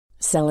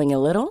Selling a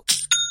little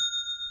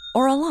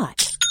or a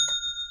lot?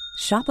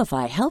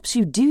 Shopify helps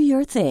you do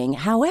your thing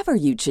however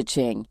you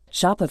cha-ching.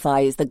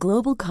 Shopify is the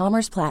global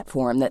commerce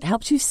platform that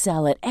helps you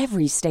sell at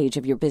every stage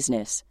of your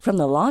business. From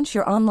the launch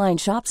your online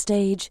shop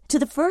stage to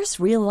the first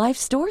real-life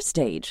store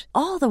stage,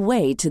 all the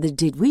way to the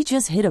did we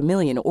just hit a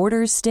million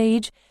orders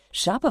stage.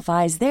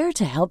 Shopify is there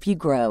to help you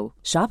grow.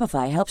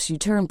 Shopify helps you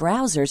turn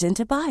browsers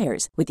into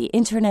buyers with the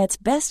internet's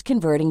best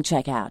converting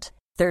checkout.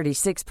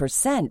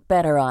 36%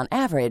 better on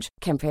average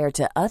compared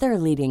to other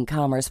leading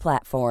commerce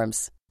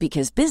platforms.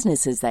 Because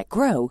businesses that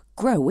grow,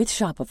 grow with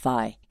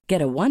Shopify.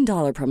 Get a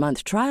 $1 per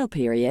month trial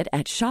period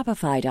at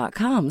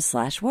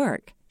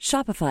shopify.com/work.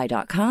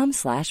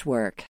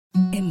 Shopify.com/work.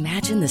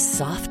 Imagine the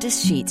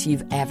softest sheets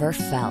you've ever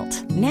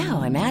felt.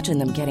 Now imagine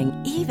them getting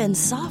even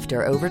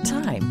softer over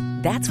time.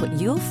 That's what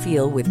you'll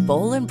feel with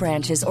Boll &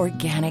 Branch's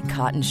organic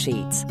cotton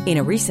sheets. In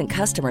a recent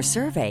customer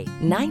survey,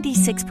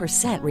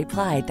 96%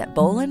 replied that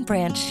Boll &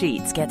 Branch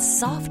sheets get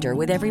softer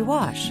with every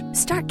wash.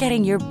 Start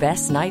getting your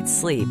best night's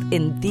sleep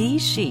in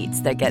these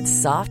sheets that get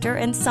softer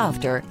and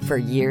softer for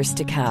years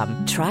to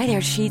come. Try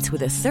their sheets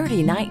with a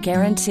 30-night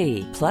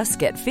guarantee. Plus,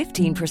 get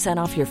 15%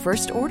 off your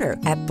first order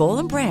at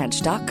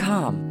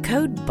bollandbranch.com.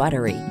 Code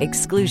BUTTERY.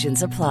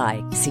 Exclusions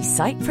apply. See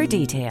site for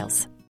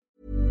details.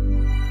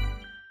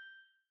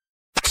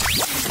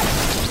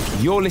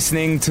 You're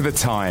listening to The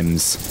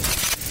Times.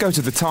 Go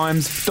to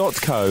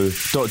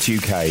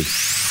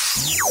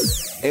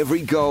thetimes.co.uk.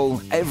 Every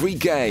goal, every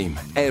game,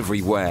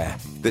 everywhere.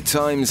 The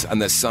Times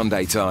and the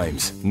Sunday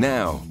Times.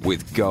 Now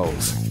with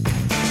goals.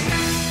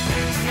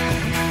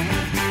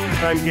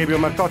 I'm Gabriel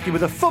Marcotti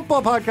with a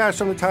football podcast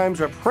from The Times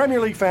where Premier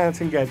League fans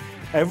can get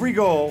every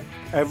goal,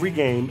 every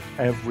game,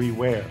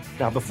 everywhere.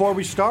 Now, before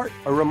we start,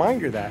 a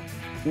reminder that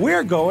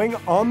we're going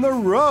on the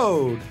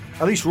road.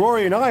 At least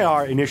Rory and I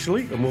are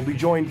initially, and we'll be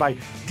joined by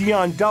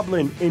Dion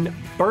Dublin in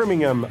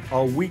Birmingham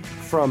a week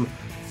from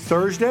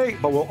Thursday.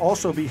 But we'll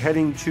also be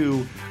heading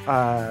to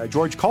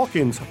George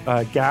Calkin's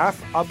gaff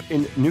up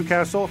in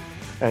Newcastle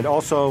and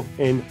also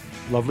in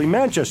lovely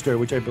Manchester,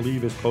 which I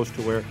believe is close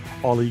to where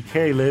Ollie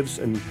Kay lives,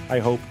 and I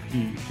hope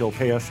he'll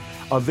pay us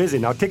a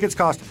visit. Now, tickets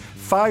cost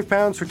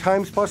 £5 for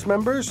Times Plus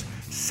members,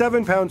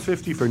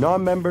 £7.50 for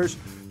non-members.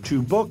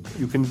 To book,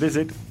 you can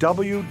visit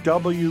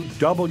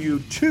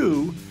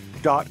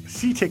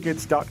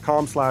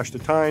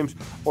www.ctickets.com/thetimes,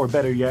 or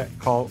better yet,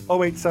 call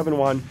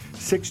 0871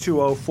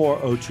 620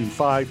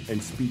 4025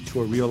 and speak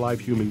to a real live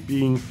human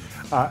being.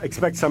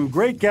 Expect some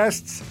great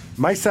guests,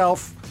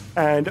 myself,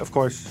 and of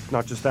course,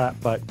 not just that,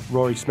 but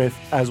Rory Smith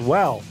as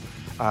well.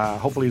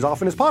 Hopefully as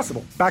often as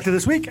possible. Back to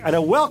this week, and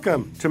a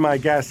welcome to my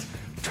guest,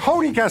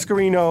 Tony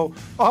Cascarino,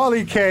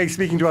 Ollie Kay,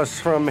 speaking to us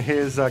from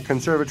his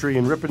conservatory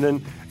in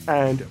Ripponden,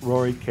 and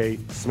Rory K.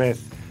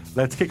 Smith.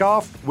 Let's kick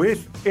off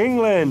with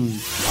England.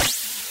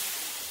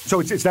 So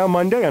it's now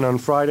Monday, and on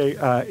Friday,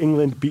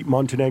 England beat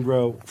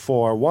Montenegro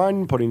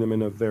 4-1, putting them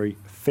in a very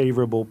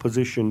favorable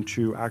position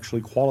to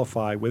actually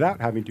qualify without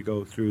having to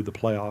go through the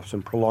playoffs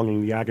and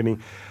prolonging the agony.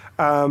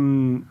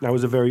 That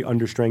was a very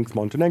understrength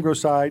Montenegro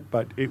side,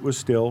 but it was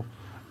still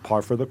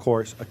par for the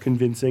course, a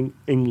convincing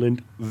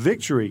England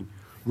victory.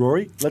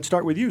 Rory, let's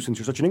start with you, since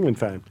you're such an England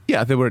fan.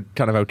 Yeah, they were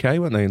kind of okay,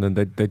 weren't they? And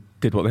they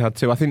did what they had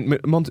to. I think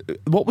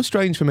what was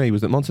strange for me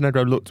was that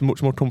Montenegro looked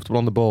much more comfortable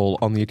on the ball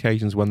on the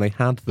occasions when they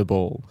had the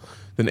ball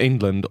than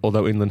England,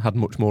 although England had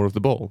much more of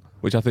the ball,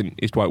 which I think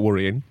is quite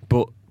worrying.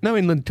 But no,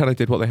 England kind of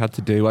did what they had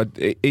to do.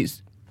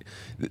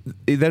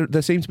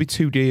 There seems to be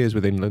two gears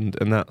with England,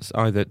 and that's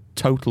either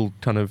total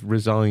kind of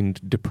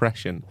resigned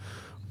depression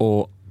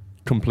or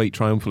complete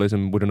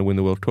triumphalism, we're going to win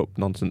the World Cup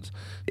nonsense.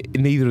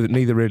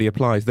 Neither really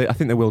applies. I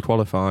think they will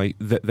qualify.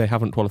 They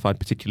haven't qualified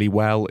particularly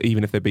well.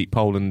 Even if they beat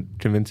Poland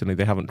convincingly,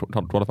 they haven't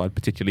qualified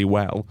particularly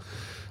well.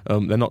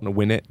 They're not going to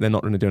win it. They're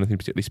not going to do anything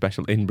particularly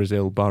special in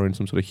Brazil, barring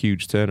some sort of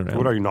huge turnaround.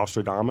 What are you,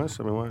 Nostradamus?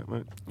 I mean, what?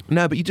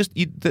 No, but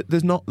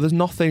there's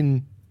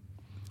nothing.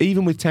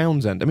 Even with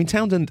Townsend, I mean,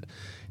 Townsend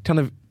kind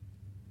of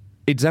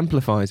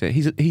exemplifies it.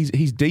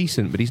 He's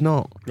decent, but he's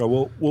not.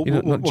 No, we'll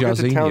get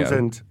to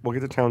Townsend. We'll get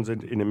to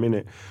Townsend in a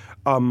minute.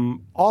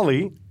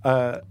 Ollie,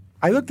 I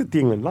looked at the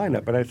England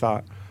lineup and I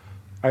thought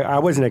I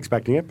wasn't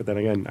expecting it, but then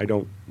again, I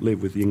don't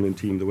live with the England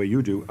team the way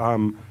you do.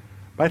 But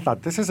I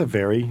thought this is a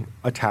very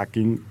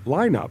attacking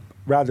lineup,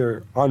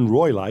 rather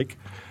un-Roy-like.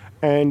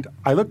 And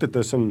I looked at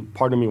this, and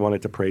part of me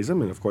wanted to praise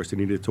them, and of course they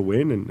needed to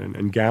win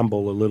and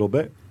gamble a little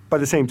bit. By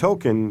the same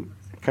token,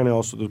 kind of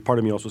also, part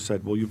of me also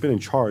said, well, you've been in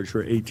charge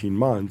for 18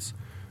 months.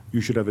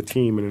 You should have a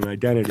team and an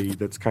identity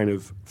that's kind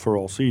of for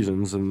all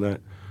seasons, and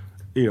that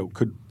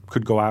could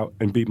go out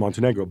and beat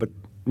Montenegro. But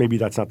maybe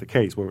that's not the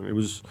case. Well, it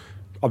was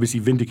obviously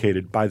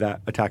vindicated by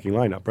that attacking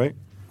lineup, right?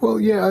 Well,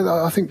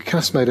 yeah, I think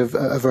Cass made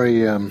a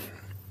very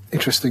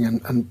interesting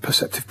and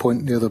perceptive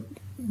point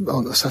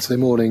on a Saturday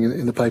morning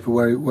in the paper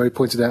where he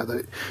pointed out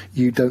that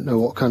you don't know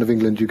what kind of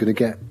England you're going to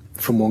get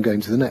from one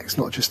game to the next,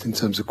 not just in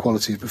terms of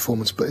quality of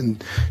performance, but in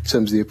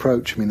terms of the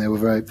approach. I mean, they were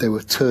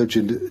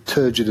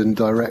turgid and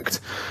direct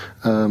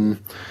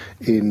in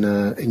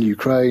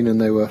Ukraine,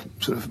 and they were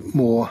sort of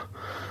more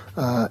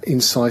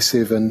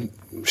incisive and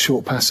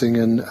short passing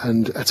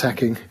and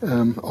attacking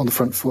on the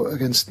front foot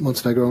against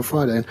Montenegro on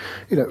Friday.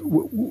 And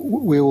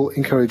we all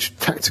encourage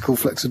tactical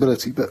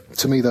flexibility, but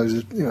to me, those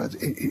are,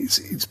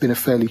 it's been a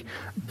fairly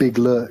big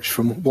lurch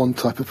from one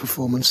type of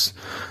performance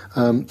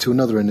to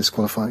another in this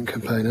qualifying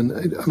campaign.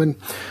 And I mean,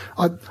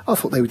 I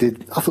thought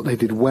they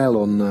did well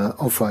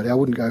on Friday. I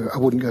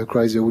wouldn't go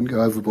crazy. I wouldn't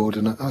go overboard,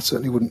 and I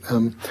certainly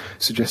wouldn't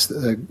suggest that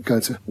they're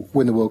going to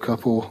win the World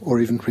Cup or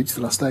even reach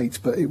the last 8.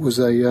 But it was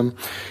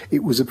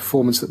a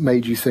performance that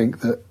made you think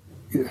that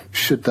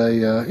should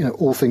they,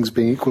 all things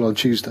being equal on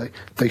Tuesday,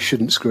 they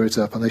shouldn't screw it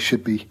up and they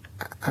should be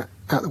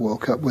at the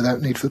World Cup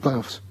without need for the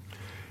playoffs.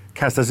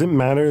 Cass, does it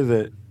matter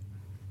that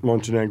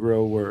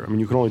Montenegro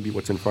you can only beat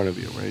what's in front of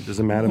you, right? Does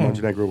it matter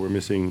Montenegro were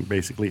missing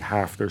basically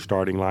half their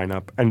starting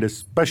lineup, and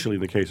especially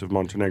in the case of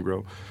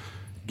Montenegro,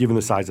 given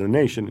the size of the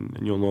nation,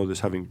 and you'll know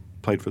this having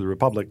played for the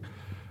Republic,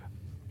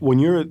 when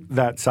you're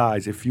that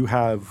size, if you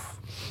have,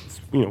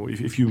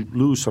 if you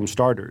lose some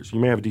starters, you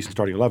may have a decent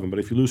starting 11, but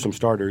if you lose some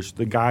starters,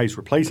 the guys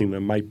replacing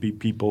them might be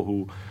people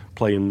who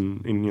play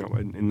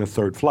in the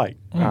third flight,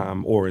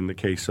 or in the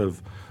case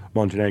of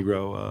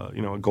Montenegro,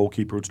 a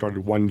goalkeeper who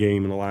started one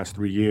game in the last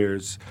 3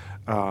 years,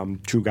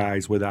 2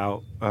 guys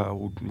without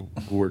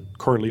who are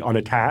currently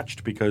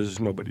unattached because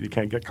they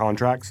can't get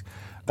contracts.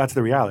 That's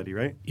the reality,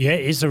 right? Yeah,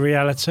 it is the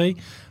reality,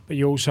 but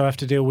you also have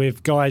to deal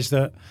with guys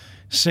that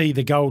see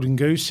the golden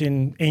goose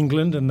in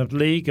England and the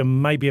league,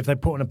 and maybe if they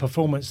put in a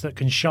performance that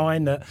can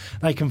shine, that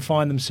they can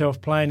find themselves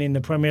playing in the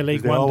Premier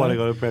League. They all want to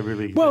go to the Premier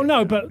League. Well,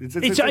 no, but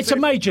it's a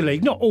major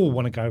league. Not all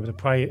want to go to the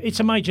Premier.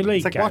 It's a major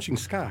league. It's like watching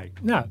Sky.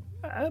 No,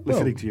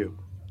 listening to you.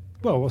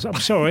 Well, I'm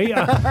sorry,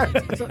 but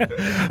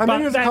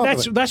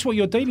that's what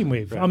you're dealing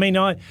with. Right. I mean,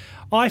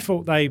 I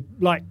thought they,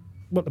 like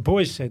what the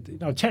boys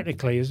said,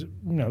 technically,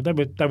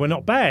 they were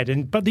not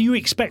bad, but you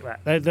expect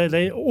that.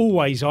 They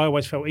always, I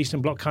always felt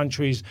Eastern Bloc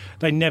countries,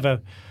 they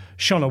never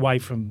shone away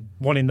from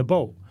wanting the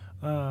ball.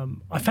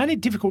 I found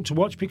it difficult to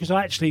watch because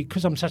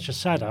because I'm such a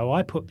sado,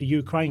 I put the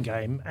Ukraine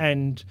game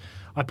and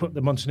I put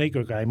the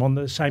Montenegro game on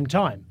at the same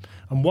time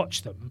and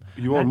watched them.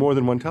 You own more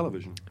than one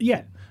television.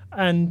 Yeah,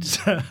 and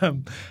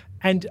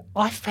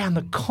I found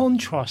the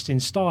contrast in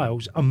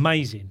styles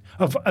amazing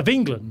of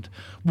England,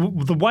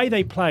 the way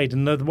they played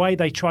and the way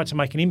they tried to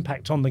make an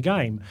impact on the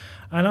game.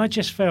 And I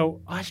just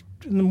felt,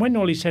 when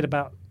Ollie said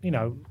about,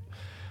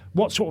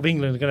 what sort of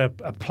England are going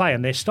to play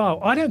and their style,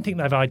 I don't think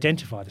they've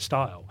identified a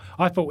style.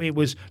 I thought it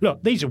was,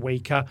 look, these are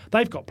weaker,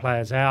 they've got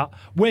players out,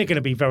 we're going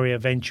to be very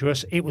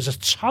adventurous. It was a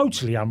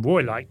totally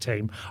un-Roy-like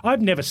team.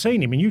 I've never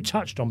seen him, and you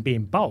touched on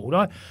being bold.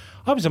 I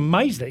was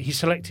amazed that he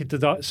selected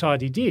the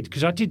side he did,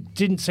 because I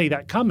didn't see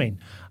that coming.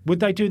 Would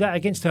they do that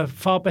against a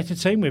far better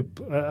team with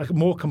a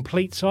more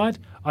complete side?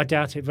 I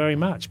doubt it very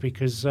much,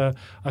 because I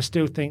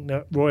still think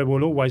that Roy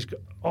will always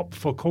opt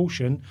for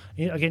caution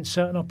against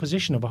certain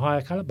opposition of a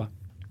higher calibre.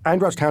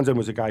 Andros Townsend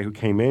was a guy who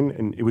came in,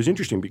 and it was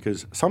interesting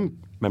because some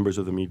members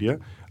of the media,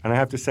 and I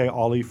have to say,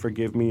 Ollie,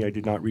 forgive me, I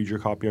did not read your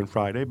copy on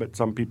Friday, but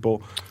some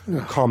people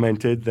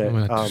commented that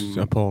that's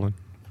appalling.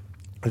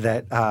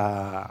 That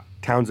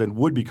Townsend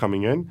would be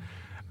coming in,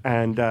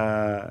 and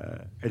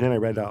then I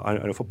read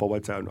on a football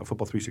website, on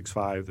Football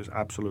 365, this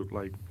absolute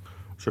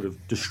sort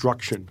of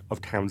destruction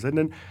of Townsend,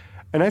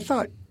 and I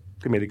thought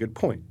they made a good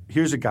point.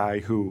 Here's a guy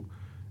who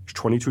is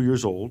 22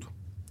 years old,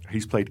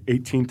 he's played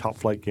 18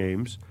 top-flight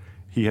games.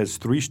 He has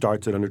 3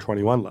 starts at under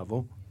 21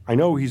 level. I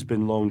know he's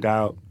been loaned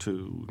out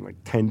to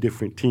 10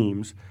 different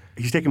teams.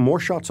 He's taken more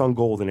shots on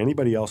goal than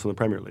anybody else in the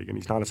Premier League, and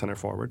he's not a center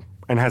forward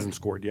and hasn't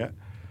scored yet.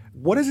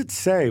 What does it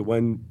say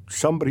when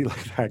somebody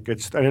like that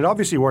gets – and it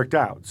obviously worked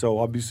out, so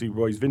obviously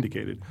Roy's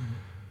vindicated. Mm-hmm.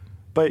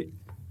 But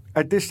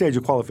at this stage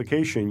of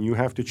qualification, you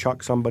have to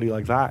chuck somebody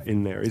like that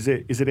in there. Is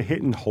it a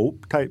hit and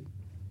hope type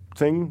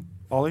thing,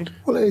 Ollie?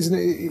 Well, it isn't.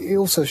 It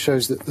also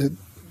shows that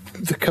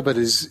the cupboard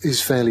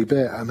is fairly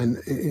bare. I mean,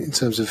 in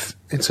terms of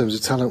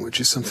talent, which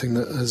is something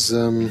that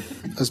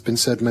has been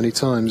said many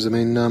times. I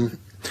mean,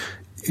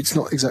 it's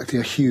not exactly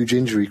a huge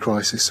injury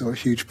crisis or a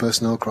huge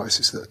personnel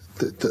crisis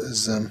that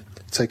has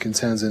taken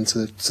Townsend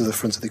to the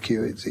front of the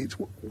queue. It's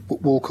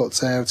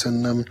Walcott's out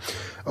and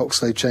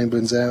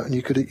Oxlade-Chamberlain's out, and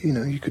you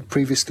could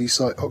previously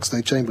cite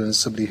Oxlade-Chamberlain as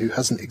somebody who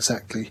hasn't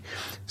exactly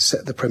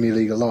set the Premier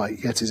League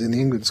alight yet is in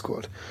the England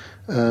squad.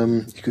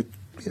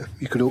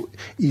 You could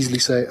easily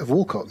say it of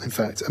Walcott, in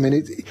fact. I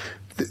mean,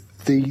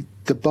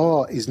 the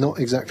bar is not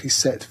exactly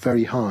set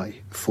very high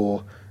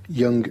for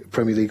young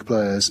Premier League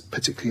players,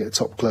 particularly at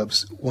top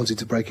clubs, wanting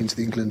to break into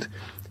the England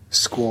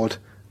squad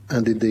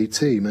and indeed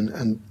team.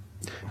 And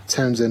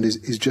Townsend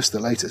is just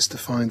the latest to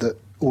find that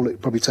all it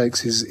probably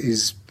takes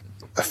is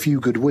a few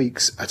good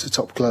weeks at a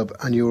top club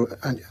and you're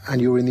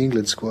in the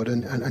England squad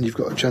and you've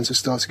got a chance of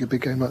starting a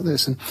big game like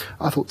this. And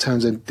I thought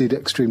Townsend did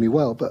extremely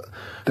well, but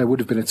there would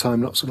have been a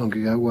time not so long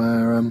ago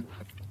where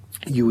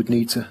you would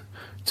need to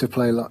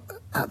play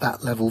at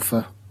that level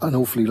for an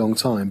awfully long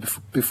time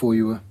before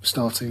you were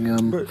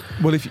starting.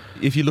 Well,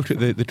 if you look at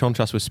the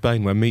contrast with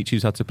Spain, where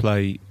Michu's had to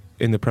play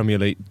in the Premier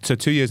League, so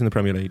 2 years in the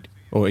Premier League,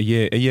 or a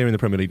year in the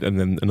Premier League, and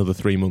then another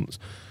 3 months.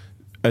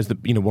 as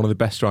one of the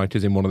best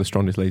strikers in one of the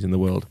strongest leagues in the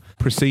world,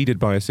 preceded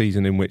by a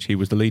season in which he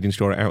was the leading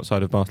scorer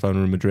outside of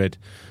Barcelona and Madrid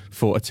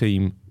for a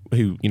team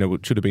who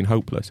should have been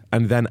hopeless.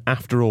 And then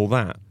after all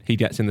that, he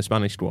gets in the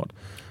Spanish squad.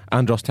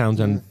 Andros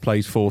Townsend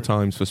plays 4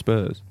 times for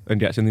Spurs and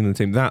gets in the England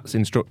team. That's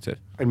instructive.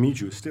 And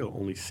Miju is still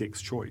only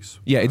 6th choice.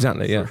 Yeah,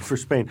 exactly. For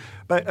Spain.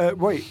 But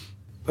Roy,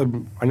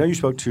 I know you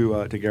spoke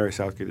to Gary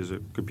Southgate. There's a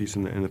good piece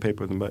in the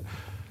paper with him, but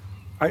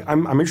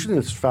I'm interested in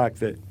this fact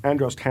that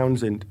Andros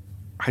Townsend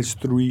has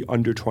 3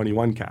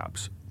 under-21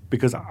 caps.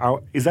 Because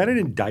is that an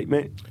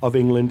indictment of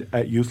England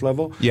at youth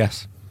level?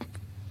 Yes.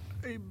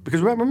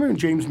 Because remember when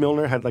James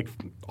Milner had like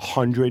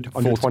 100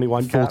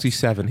 under-21 caps?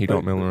 47 he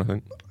got Milner, I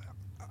think.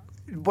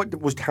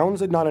 But was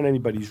Townsend not on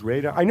anybody's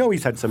radar? I know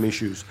he's had some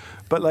issues,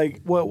 but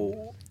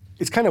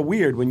it's kind of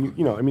weird when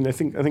I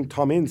think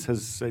Tom Ince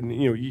has,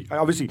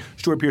 obviously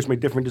Stuart Pearce made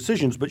different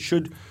decisions, but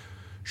should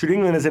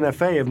England as an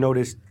FA have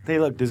noticed, hey,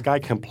 look, this guy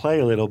can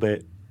play a little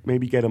bit,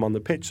 maybe get him on the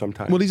pitch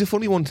sometime? Well, he's a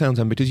funny one,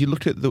 Townsend, because you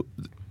look at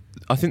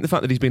I think the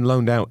fact that he's been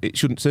loaned out, it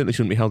certainly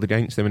shouldn't be held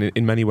against him, and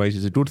in many ways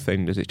is a good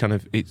thing, because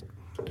it's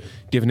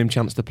given him a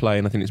chance to play,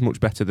 and I think it's much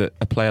better that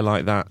a player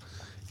like that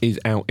is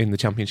out in the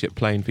Championship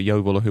playing for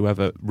Yeovil or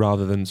whoever,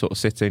 rather than sort of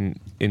sitting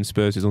in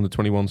Spurs'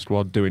 under-21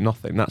 squad doing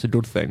nothing. That's a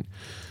good thing.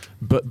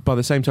 But by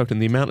the same token,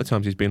 the amount of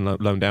times he's been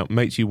loaned out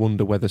makes you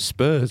wonder whether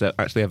Spurs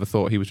actually ever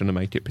thought he was going to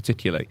make it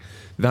particularly.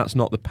 That's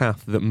not the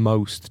path that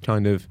most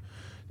kind of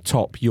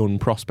top young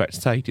prospects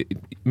take.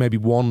 Maybe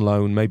 1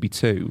 loan, maybe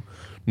 2,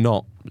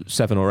 not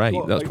 7 or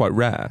 8. That's quite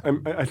rare.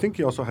 I think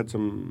he also had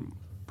some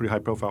pretty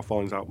high-profile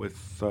fallings out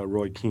with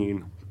Roy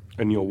Keane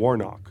and Neil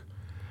Warnock.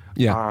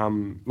 Yeah.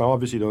 Now,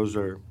 obviously,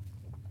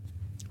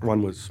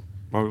 one was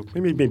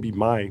maybe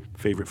my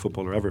favorite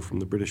footballer ever from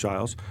the British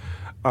Isles.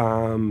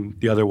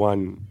 The other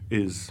one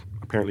is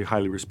apparently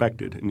highly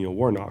respected in Neil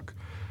Warnock.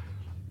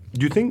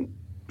 Do you think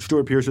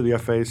Stuart Pearce of the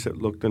FA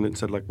looked in and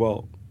said, like,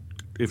 well,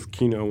 if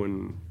Keno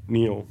and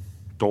Neil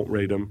don't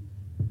rate him,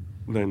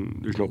 then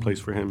there's no place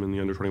for him in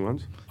the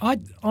under-21s?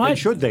 And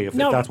should they,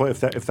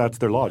 if that's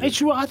their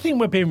logic? I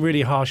think we're being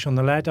really harsh on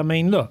the lad. I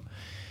mean, look,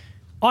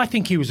 I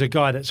think he was a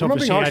guy that's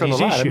obviously had his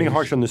issues. I'm being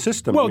harsh on the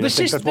system. Well, I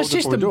think that's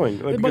what we're doing.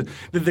 Because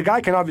the guy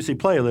can obviously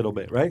play a little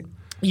bit, right?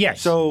 Yes.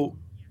 So,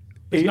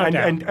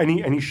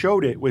 and he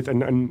showed it with,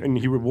 and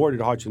he rewarded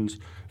Hodgson's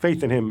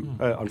faith in him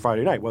on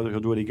Friday night. Whether he'll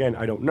do it again,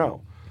 I don't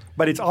know.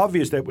 But it's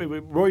obvious that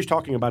Roy's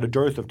talking about a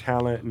dearth of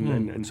talent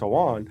and so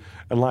on,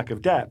 and lack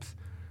of depth,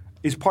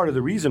 is part of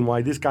the reason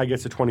why this guy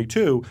gets to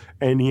 22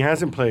 and he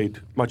hasn't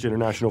played much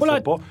international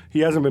football.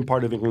 He hasn't been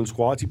part of England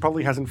squads. He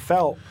probably hasn't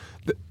felt.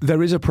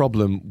 There is a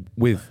problem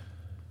with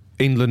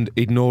England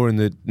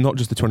ignoring not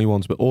just the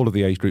 21s but all of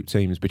the age group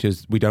teams,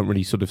 because we don't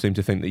really sort of seem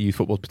to think that youth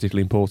football is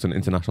particularly important at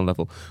international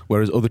level,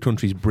 whereas other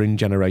countries bring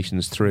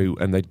generations through,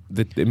 and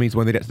it means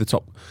when they get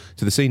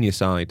to the senior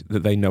side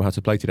that they know how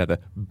to play together.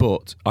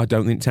 But I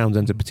don't think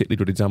Townsend's a particularly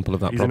good example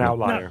of that. He's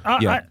problem. an outlier.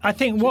 No, I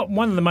think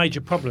one of the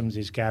major problems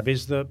is, Gab,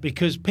 is that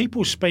because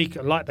people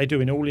speak like they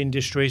do in all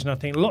industries, and I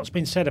think a lot's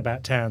been said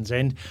about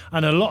Townsend,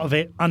 and a lot of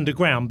it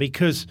underground,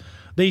 because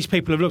these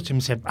people have looked at him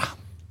and said,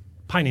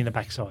 pain in the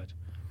backside.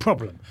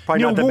 Problem.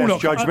 Probably not the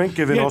best judgment,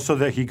 given also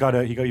that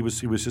he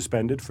was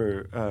suspended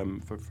for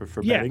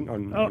betting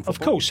on football. Of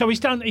course. So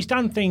he's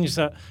done things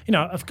that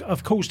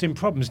have caused him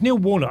problems. Neil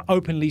Warnock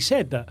openly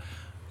said that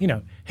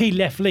he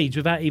left Leeds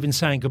without even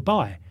saying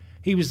goodbye.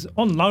 He was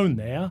on loan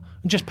there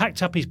and just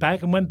packed up his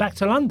bag and went back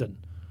to London.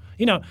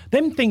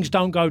 Them things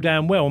don't go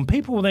down well, and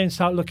people will then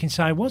start looking,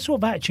 saying, what sort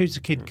of attitude's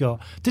the kid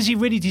got? Does he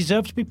really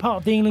deserve to be part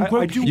of the England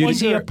group? Is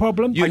he a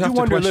problem? I do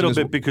wonder a little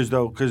bit because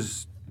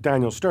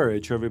Daniel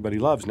Sturridge, who everybody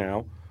loves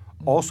now,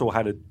 also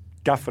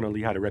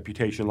definitely had a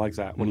reputation like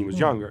that when he was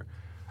younger.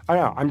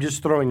 I'm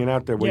just throwing it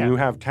out there. When you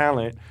have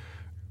talent,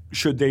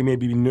 should they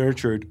maybe be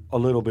nurtured a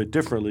little bit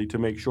differently to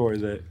make sure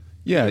that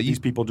these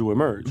people do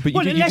emerge? But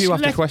you do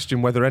have to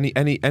question whether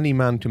any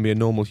man can be a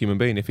normal human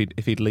being if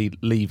he'd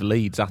leave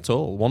Leeds at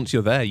all. Once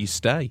you're there, you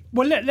stay.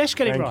 Well, let's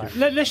get it right.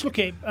 Let's look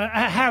at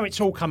how it's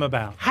all come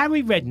about.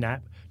 Harry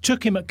Redknapp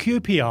took him at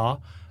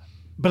QPR,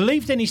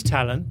 believed in his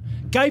talent,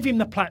 gave him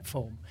the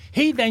platform.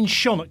 He then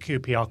shone at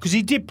QPR because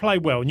he did play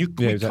well, and you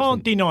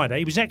can't deny that.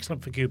 He was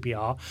excellent for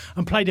QPR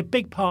and played a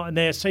big part in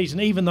their season,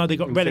 even though they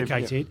got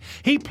relegated.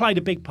 He played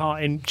a big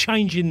part in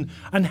changing,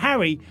 and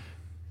Harry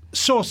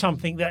saw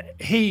something that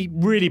he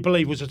really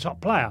believed was a top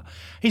player.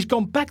 He's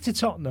gone back to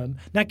Tottenham.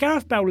 Now,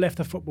 Gareth Bale left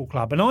the football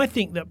club, and I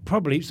think that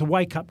probably it's a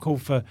wake-up call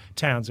for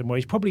Townsend, where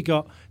he's probably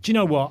got, do you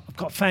know what, I've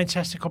got a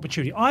fantastic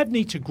opportunity. I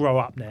need to grow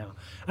up now.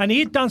 And he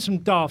had done some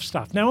daft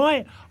stuff. Now,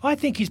 I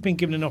think he's been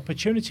given an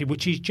opportunity,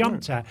 which he's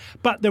jumped at,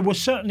 but there were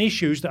certain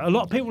issues that a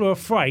lot of people are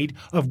afraid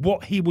of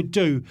what he would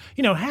do.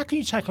 How can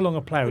you take along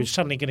a player who's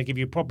suddenly going to give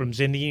you problems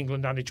in the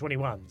England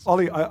under-21s?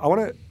 Ollie, I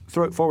want to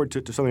throw it forward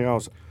to something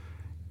else.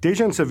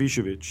 Dejan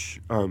Savicevic,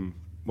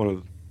 one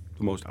of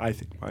the most, I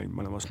think, one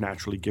of the most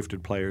naturally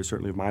gifted players,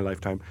 certainly of my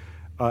lifetime,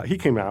 he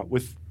came out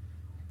with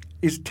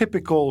his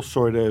typical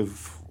sort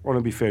of, I want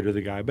to be fair to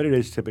the guy, but it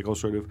is typical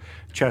sort of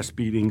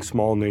chest-beating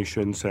small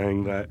nation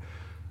saying that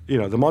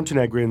the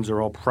Montenegrins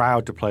are all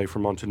proud to play for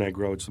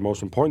Montenegro. It's the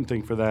most important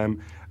thing for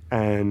them.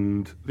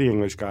 And the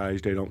English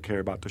guys, they don't care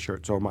about the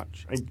shirt so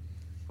much.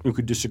 You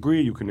could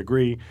disagree, you can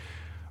agree.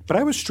 But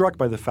I was struck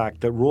by the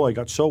fact that Roy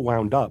got so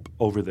wound up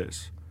over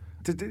this.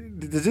 Does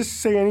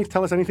this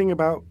tell us anything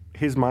about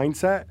his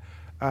mindset?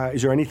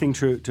 Is there anything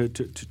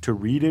to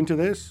read into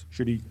this?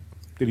 Did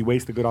he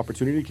waste a good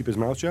opportunity to keep his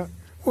mouth shut?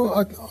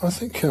 Well, I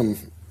think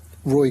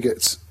Roy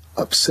gets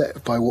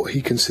upset by what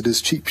he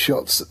considers cheap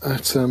shots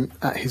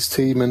at his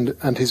team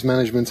and his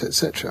management,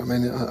 etc. I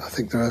mean, I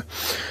think there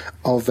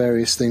are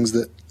various things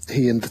that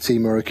he and the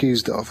team are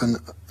accused of, and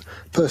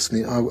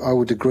personally, I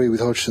would agree with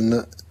Hodgson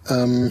that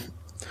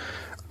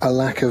a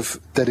lack of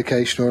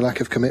dedication or a lack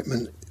of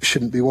commitment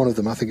shouldn't be one of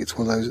them. I think it's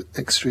one of those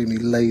extremely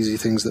lazy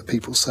things that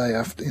people say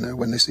after,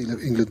 when they see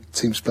England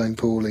teams playing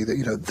poorly,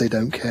 that they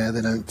don't care,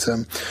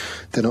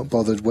 they're not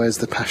bothered. Where's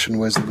the passion?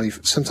 Where's the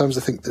belief? Sometimes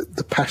I think that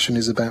the passion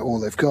is about all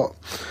they've got.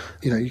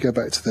 You go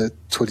back to the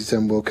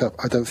 2010 World Cup.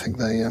 I don't think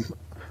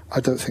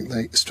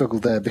they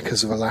struggled there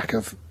because of a lack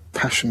of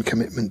passion,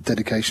 commitment,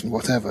 dedication,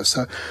 whatever.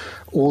 So,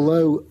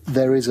 although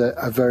there is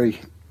a very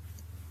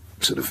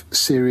sort of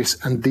serious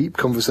and deep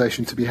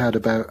conversation to be had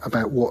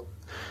about what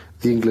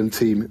the England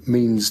team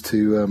means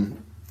to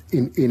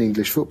in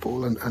English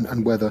football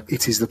and whether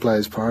it is the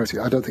players' priority,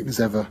 I don't think there's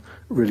ever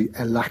really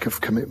a lack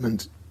of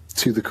commitment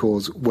to the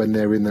cause when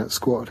they're in that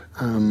squad.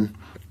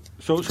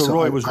 So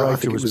Roy was right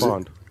to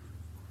respond.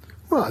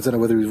 Well, I don't know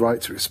whether he was right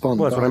to respond.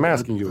 Well, that's what I'm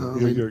asking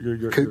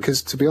you.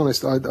 Because to be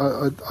honest, I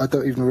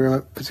don't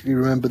even particularly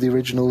remember the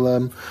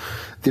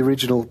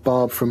original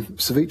barb from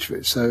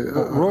Savicevic. So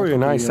Rory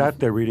and I sat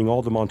there reading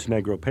all the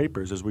Montenegro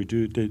papers as we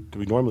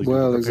normally do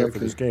to prepare for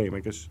this game.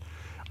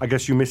 I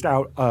guess you missed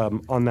out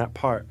on that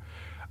part.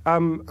 I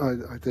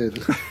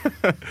did.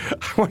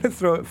 I want to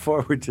throw it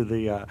forward to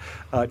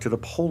the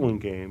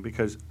Poland game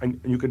because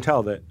you can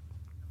tell that.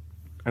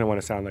 I don't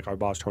want to sound like our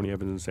boss Tony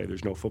Evans and say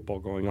there's no football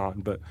going on,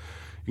 but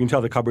you can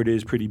tell the cupboard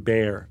is pretty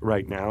bare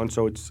right now, and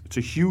so it's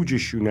a huge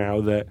issue now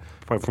that,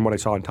 from what I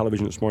saw on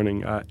television this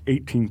morning,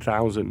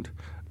 18,000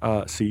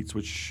 seats,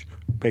 which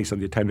based on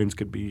the attendance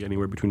could be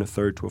anywhere between a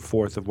third to a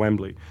fourth of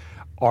Wembley,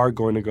 are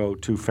going to go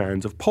to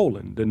fans of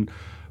Poland. And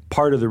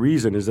part of the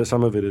reason is that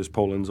some of it is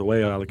Poland's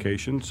away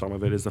allocation, some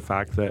of it is the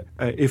fact that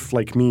if,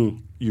 like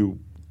me, you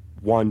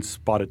once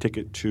bought a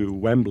ticket to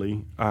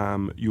Wembley,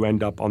 you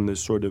end up on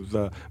this sort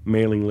of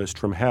mailing list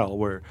from hell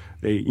where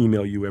they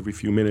email you every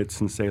few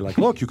minutes and say, like,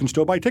 look, you can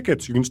still buy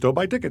tickets, you can still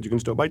buy tickets, you can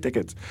still buy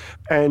tickets.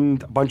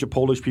 And a bunch of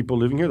Polish people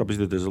living here,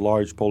 obviously there's a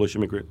large Polish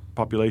immigrant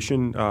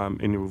population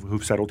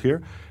who've settled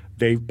here.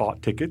 They've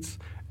bought tickets.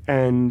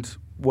 And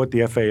what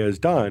the FA has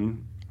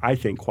done, I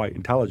think quite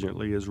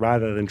intelligently, is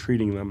rather than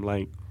treating them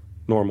like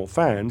normal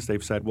fans,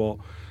 they've said,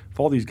 well, if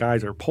all these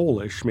guys are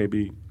Polish,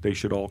 maybe they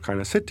should all kind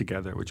of sit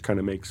together, which kind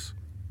of makes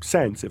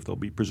sense if they'll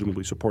be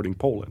presumably supporting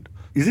Poland.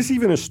 Is this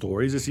even a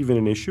story? Is this even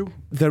an issue?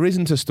 There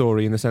isn't a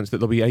story in the sense that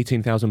there'll be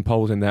 18,000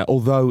 Poles in there,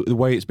 although the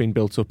way it's been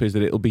built up is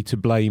that it'll be to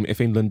blame if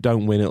England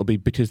don't win. It'll be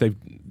because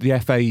the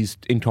FA's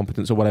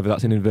incompetence or whatever,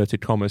 that's in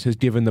inverted commas, has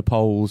given the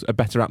Poles a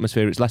better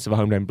atmosphere, it's less of a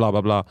home game, blah,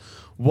 blah, blah.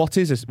 What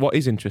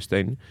is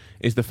interesting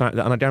is the fact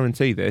that, and I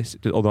guarantee this,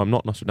 although I'm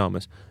not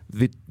Nostradamus,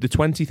 the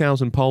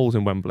 20,000 Poles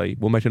in Wembley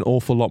will make an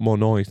awful lot more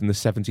noise than the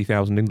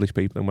 70,000 English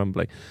people in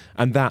Wembley.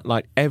 And that,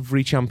 like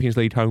every Champions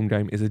League home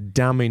game, is a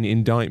damning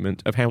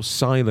indictment of how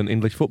silent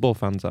English football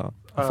fans are.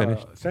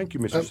 Finished. Thank you,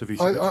 Mr.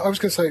 Savicevic. I was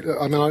going to say,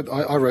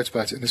 I wrote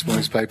about it in this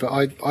morning's paper.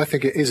 I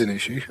think it is an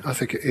issue. I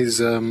think it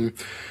is,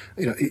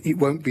 it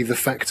won't be the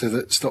factor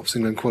that stops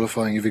England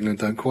qualifying if England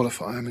don't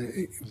qualify. I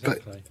mean,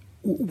 exactly.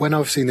 But when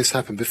I've seen this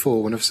happen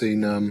before, when I've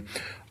seen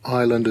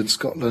Ireland and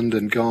Scotland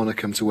and Ghana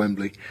come to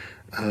Wembley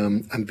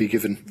and be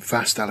given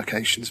vast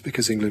allocations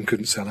because England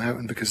couldn't sell out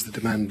and because the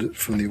demand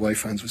from the away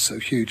fans was so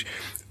huge,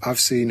 I've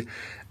seen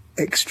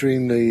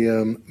extremely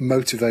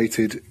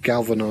motivated,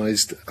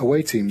 galvanised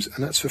away teams,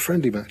 and that's for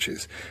friendly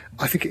matches.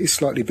 I think it is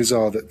slightly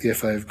bizarre that the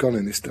FA have gone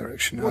in this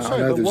direction. Well,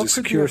 sorry, I know there's a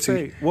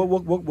security.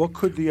 What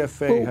could the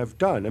FA have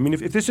done? I mean,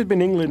 if this had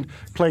been England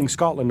playing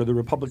Scotland or the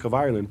Republic of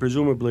Ireland,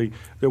 presumably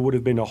there would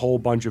have been a whole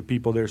bunch of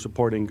people there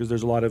supporting, because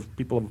there's a lot of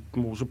people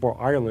who support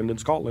Ireland and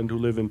Scotland who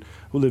live in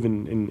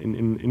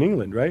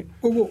England, right?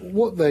 Well,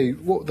 what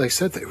they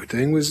said they were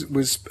doing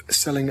was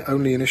selling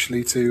only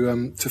initially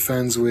to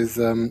fans with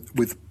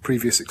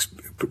previous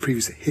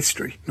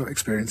history, not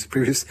experience,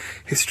 previous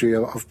history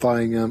of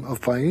buying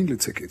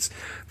England tickets,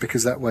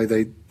 because that way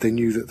they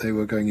knew that they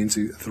were going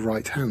into the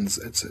right hands,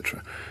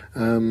 etc.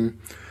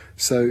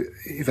 So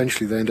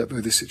eventually they end up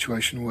with this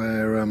situation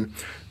where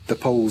the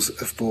Poles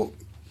have bought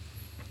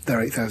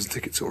their 8,000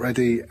 tickets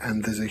already,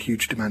 and there's a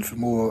huge demand for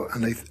more,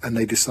 and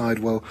they decide,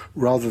 well,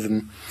 rather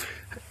than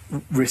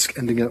risk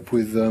ending up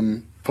with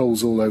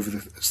Poles all over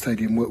the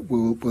stadium,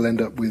 we'll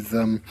end up with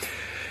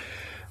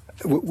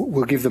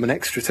we'll give them an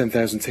extra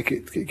 10,000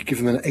 ticket, give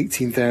them an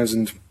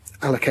 18,000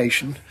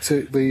 allocation, so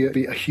it'll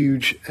be a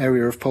huge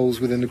area of Poles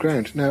within the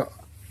ground. Now,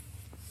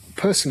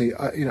 personally,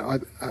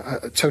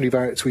 Tony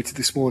Barrett tweeted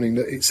this morning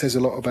that it says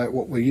a lot about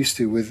what we're used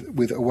to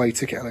with away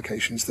ticket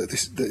allocations, that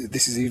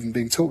this is even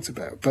being talked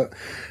about. But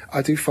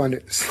I do find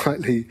it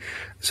slightly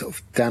sort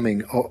of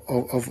damning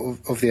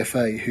of the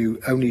FA,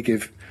 who only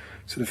give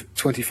sort of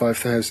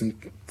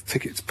 25,000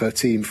 tickets per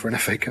team for an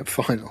FA Cup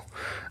final,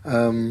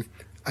 and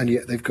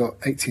yet they've got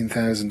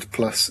 18,000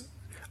 plus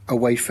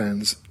away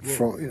fans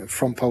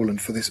from Poland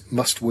for this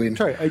must-win.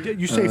 Sorry,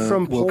 you say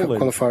from World Poland.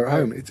 Cup qualifier at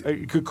home.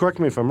 Correct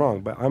me if I'm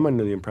wrong, but I'm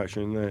under the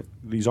impression that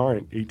these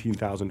aren't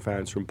 18,000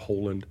 fans from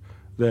Poland.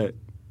 That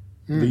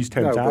these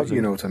 10,000. No, but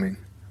you know what I mean.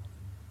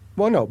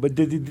 Well, no, but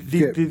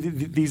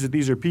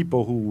these are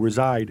people who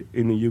reside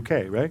in the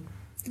UK, right?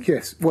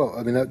 Yes. Well,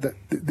 I mean,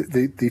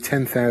 the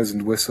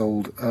 10,000 were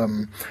sold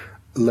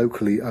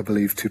locally, I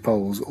believe, to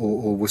Poles,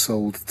 or were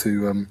sold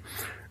to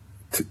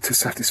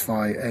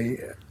satisfy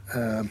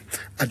a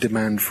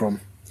demand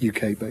from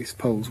UK-based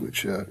Poles,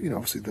 which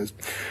obviously there's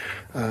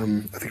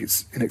I think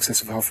it's in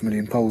excess of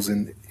 500,000 Poles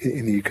in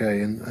the UK,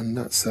 and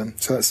that's so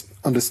that's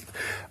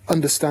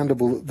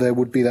understandable that there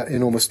would be that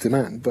enormous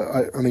demand. But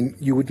I mean,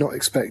 you would not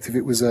expect if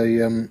it was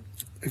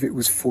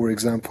for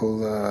example,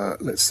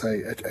 let's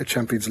say a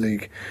Champions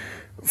League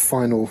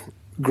final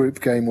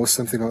group game or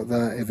something like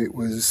that, if it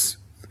was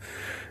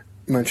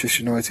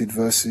Manchester United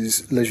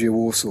versus Legia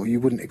Warsaw, you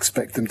wouldn't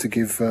expect them to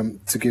give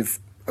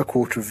a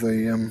quarter of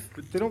the.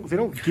 But they don't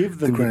give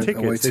them the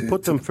tickets. They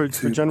put them for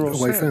general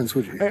away sale. fans,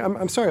 would you? Hey,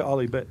 I'm sorry,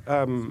 Ollie, but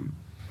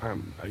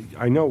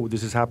I know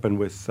this has happened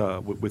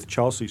with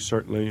Chelsea.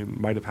 Certainly, it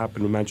might have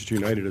happened with Manchester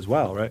United as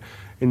well, right?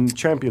 In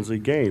Champions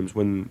League games,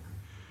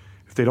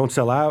 if they don't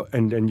sell out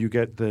and you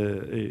get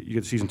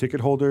the season ticket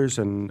holders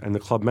and the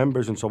club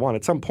members and so on,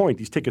 at some point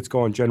these tickets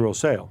go on general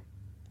sale,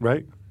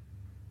 right?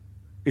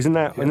 Isn't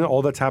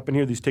all that's happened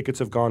here? These tickets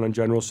have gone on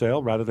general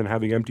sale rather than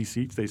having empty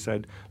seats. They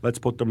said, let's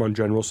put them on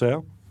general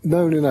sale.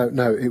 No.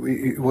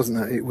 It wasn't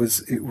that. It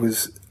was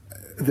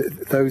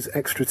those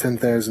extra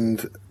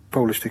 10,000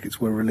 Polish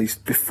tickets were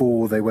released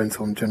before they went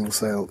on general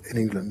sale in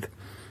England,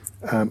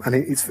 and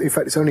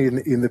it's only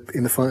in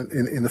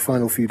the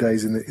final few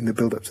days in the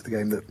build up to the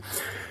game that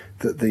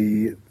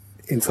the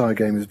entire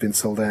game has been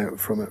sold out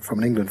from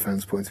an England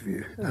fan's point of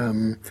view.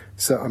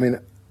 So I mean,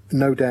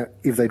 no doubt,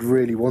 if they'd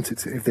really wanted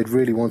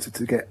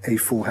to get a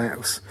full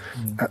house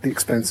at the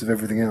expense of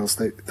everything else,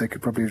 they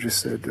could probably have just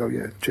said, "Oh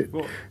yeah,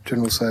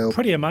 general sale."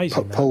 Pretty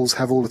amazing. Poles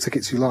have all the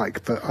tickets you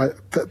like, but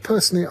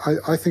personally,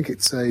 I think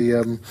it's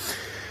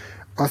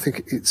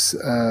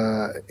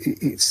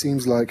it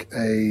seems like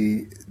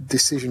a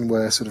decision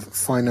where sort of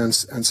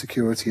finance and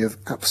security have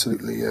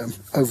absolutely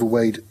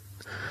outweighed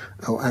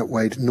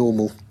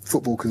normal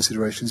football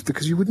considerations,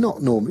 because you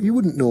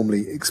wouldn't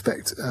normally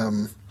expect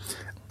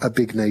a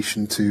big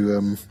nation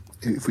to,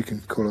 if we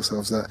can call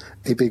ourselves that,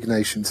 a big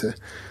nation to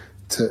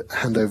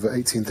hand over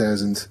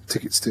 18,000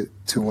 tickets to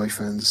away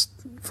fans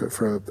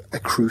for a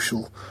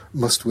crucial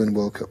must-win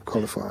World Cup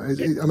qualifier. I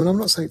mean, I'm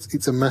not saying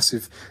it's a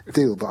massive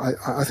deal, but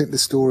I think the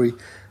story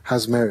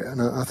has merit, and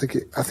I think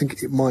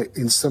it might,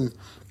 in some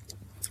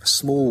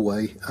small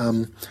way,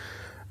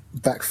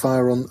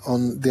 backfire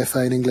on the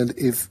FA in England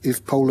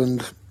if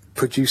Poland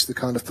produce the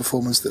kind of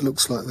performance that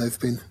looks like they've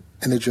been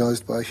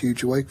energised by a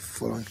huge away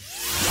following.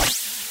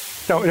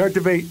 Now, in our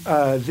debate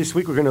this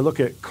week, we're going to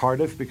look at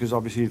Cardiff, because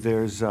obviously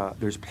there's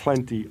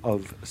plenty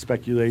of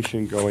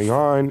speculation going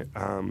on.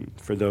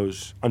 For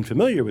those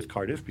unfamiliar with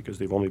Cardiff, because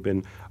they've only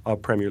been a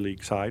Premier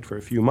League side for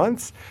a few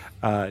months,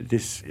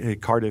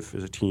 Cardiff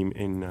is a team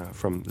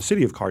from the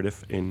city of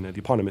Cardiff, in the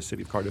eponymous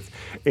city of Cardiff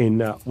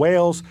in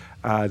Wales.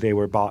 They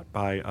were bought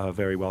by a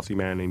very wealthy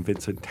man named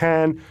Vincent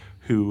Tan,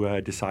 who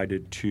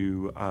decided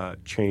to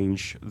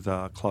change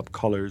the club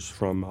colours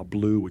from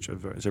blue, which,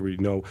 as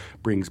everybody know,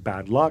 brings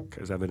bad luck,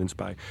 as evidenced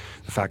by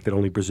the fact that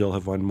only Brazil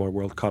have won more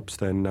World Cups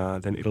than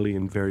Italy,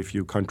 and very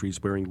few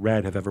countries wearing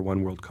red have ever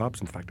won World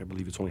Cups. In fact, I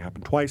believe it's only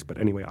happened twice. But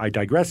anyway, I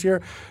digress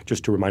here,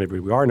 just to remind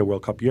everybody we are in a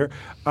World Cup year.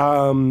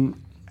 And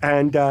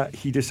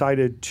he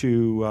decided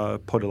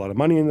to put a lot of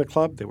money in the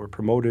club. They were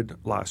promoted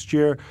last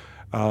year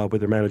with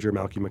their manager,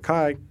 Malky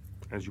Mackay.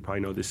 As you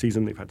probably know, this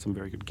season they've had some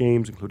very good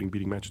games, including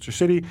beating Manchester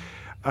City.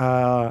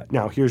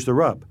 Now, here's the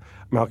rub.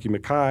 Malky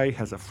Mackay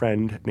has a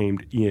friend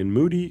named Ian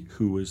Moody,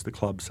 who is the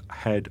club's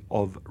head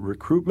of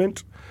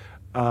recruitment.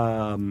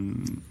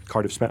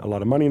 Cardiff spent a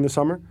lot of money in the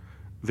summer.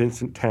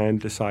 Vincent Tan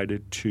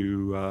decided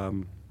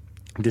to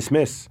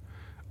dismiss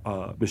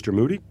Mr.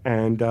 Moody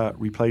and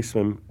replace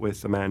him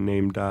with a man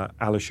named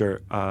Alisher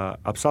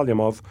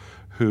Absalyamov,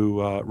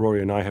 who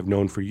Rory and I have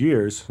known for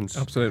years.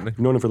 Absolutely. We've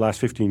known him for the last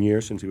 15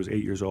 years, since he was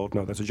 8 years old.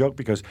 No, that's a joke,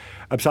 because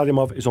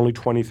Absalyamov is only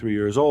 23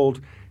 years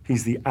old.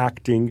 He's the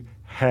acting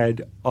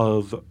head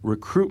of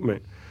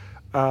recruitment.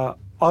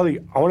 Ollie,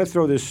 I want to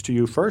throw this to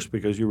you first,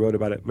 because you wrote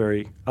about it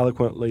very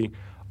eloquently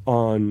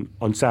on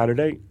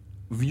Saturday.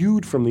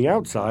 Viewed from the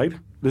outside,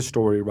 this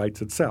story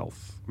writes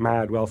itself.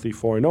 Mad, wealthy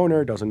foreign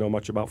owner, doesn't know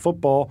much about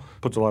football,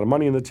 puts a lot of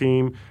money in the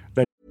team.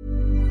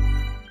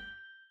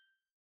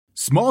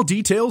 Small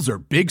details are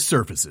big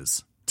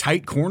surfaces.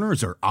 Tight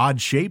corners are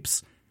odd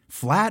shapes.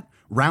 Flat,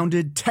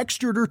 rounded,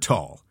 textured, or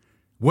tall.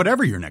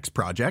 Whatever your next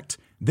project,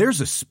 there's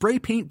a spray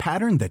paint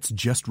pattern that's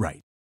just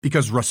right.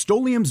 Because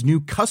Rust-Oleum's new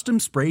Custom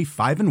Spray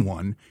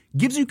 5-in-1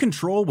 gives you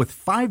control with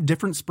 5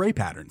 different spray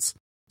patterns.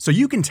 So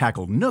you can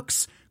tackle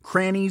nooks,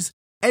 crannies,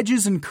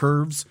 edges, and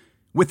curves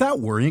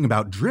without worrying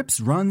about drips,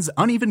 runs,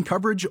 uneven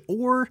coverage,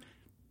 or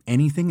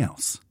anything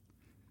else.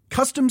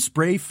 Custom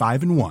Spray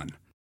 5-in-1.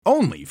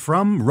 Only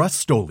from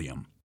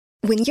Rust-Oleum.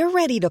 When you're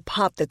ready to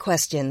pop the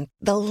question,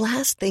 the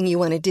last thing you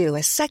want to do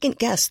is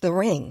second-guess the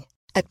ring.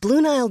 At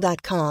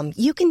BlueNile.com,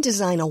 you can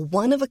design a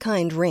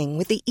one-of-a-kind ring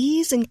with the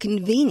ease and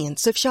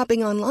convenience of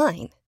shopping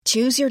online.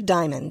 Choose your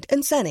diamond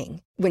and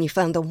setting. When you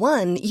find the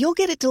one, you'll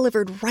get it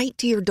delivered right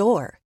to your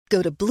door.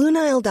 Go to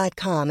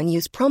BlueNile.com and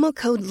use promo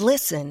code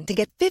LISTEN to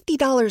get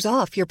 $50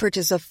 off your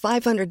purchase of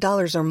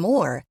 $500 or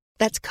more.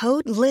 That's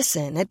code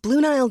LISTEN at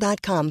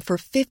BlueNile.com for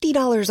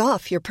 $50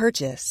 off your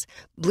purchase.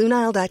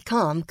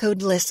 BlueNile.com,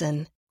 code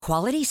LISTEN.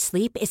 Quality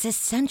sleep is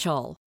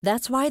essential.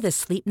 That's why the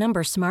Sleep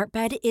Number Smart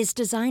Bed is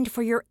designed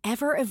for your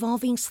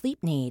ever-evolving sleep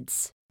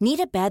needs. Need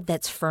a bed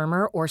that's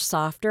firmer or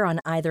softer on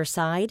either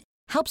side?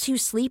 Helps you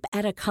sleep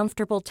at a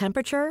comfortable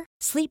temperature?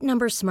 Sleep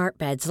Number Smart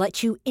Beds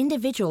let you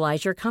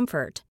individualize your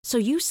comfort, so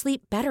you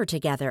sleep better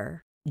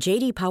together.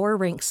 J.D. Power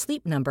ranks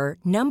Sleep Number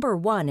number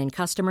 1 in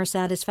customer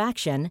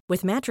satisfaction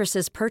with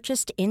mattresses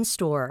purchased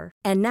in-store.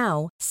 And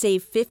now,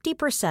 save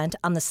 50%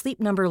 on the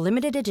Sleep Number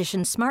Limited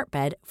Edition Smart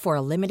Bed for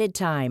a limited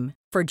time.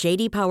 For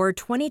J.D. Power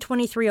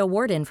 2023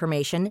 award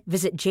information,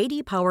 visit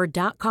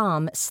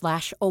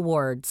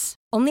jdpower.com/awards.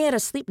 Only at a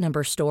Sleep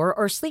Number store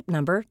or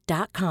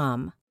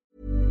sleepnumber.com.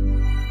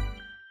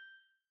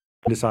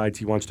 Decides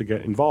he wants to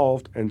get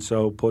involved, and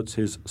so puts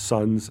his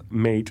son's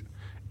mate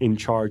in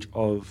charge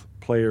of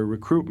player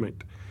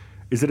recruitment.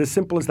 Is it as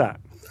simple as that?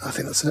 I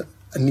think that's a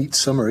neat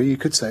summary. You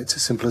could say it's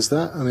as simple as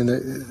that. I mean,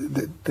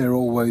 there are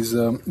always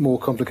more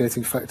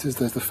complicating factors.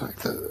 There's the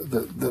fact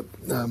that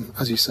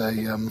as you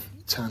say,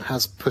 Tan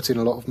has put in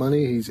a lot of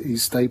money. He's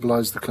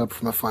stabilised the club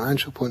from a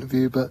financial point of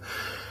view, but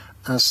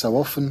as so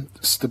often,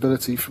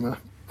 stability from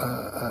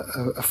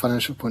a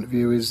financial point of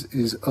view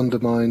is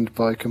undermined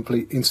by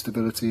complete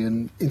instability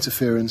and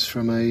interference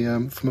from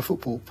a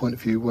football point of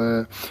view,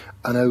 where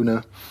an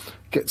owner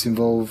gets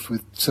involved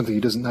with something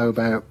he doesn't know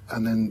about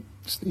and then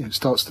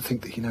starts to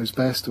think that he knows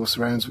best, or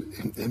surrounds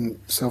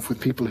himself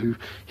with people who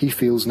he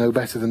feels know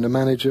better than the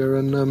manager.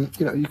 And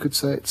you could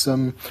say it's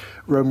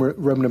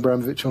Roman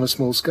Abramovich on a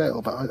small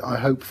scale. But I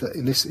hope that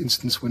in this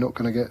instance we're not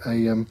going to get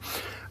an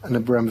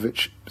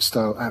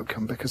Abramovich-style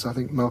outcome, because I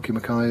think Malky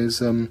Mackay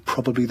is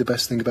probably the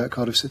best thing about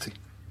Cardiff City.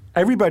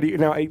 Everybody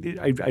now,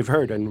 I've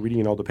heard and reading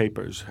in all the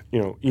papers,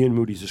 Ian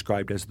Moody's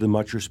described as the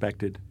much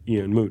respected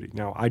Ian Moody.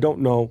 Now, I don't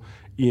know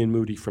Ian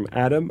Moody from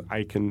Adam.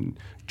 I can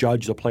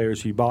judge the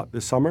players he bought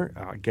this summer.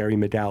 Gary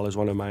Medel is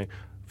one of my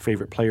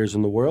favorite players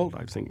in the world.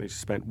 I think they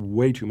spent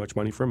way too much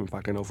money for him. In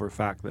fact, I know for a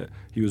fact that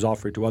he was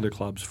offered to other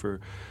clubs for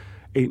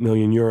 8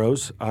 million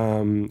euros,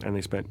 and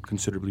they spent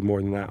considerably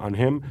more than that on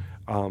him.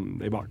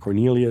 They bought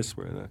Cornelius,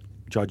 where the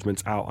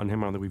judgment's out on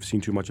him. I don't think we've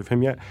seen too much of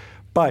him yet.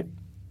 But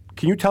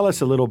can you tell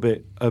us a little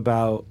bit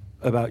about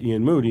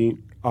Ian Moody?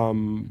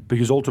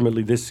 Because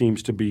ultimately this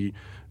seems to be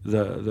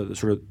the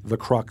sort of the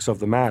crux of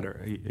the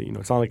matter.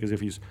 It's not like as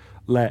if he's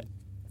let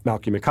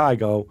Malky Mackay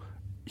go.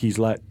 He's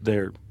let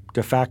their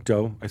de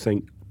facto, I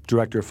think,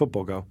 director of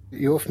football go.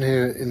 You often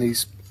hear in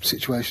these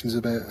situations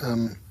about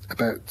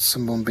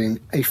someone being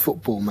a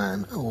football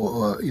man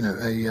or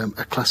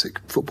a classic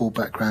football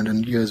background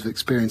and years of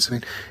experience. I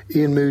mean,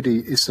 Ian Moody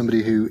is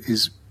somebody who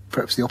is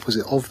perhaps the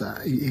opposite of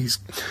that. He's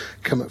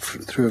come up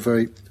through a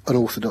very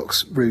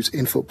unorthodox route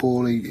in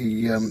football.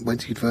 He went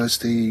to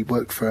university. He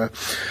worked for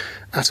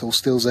Athol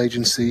Still's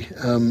agency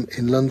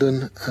in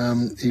London.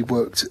 He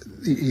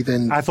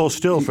then Athol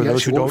Still, for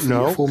those who don't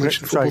know.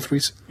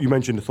 You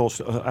mentioned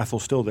Athol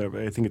Still there,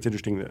 but I think it's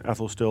interesting that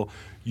Athol Still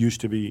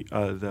used to be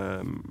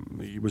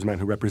he was a man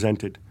who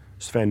represented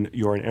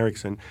Sven-Göran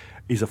Eriksson.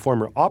 He's a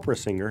former opera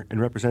singer and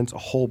represents a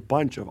whole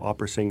bunch of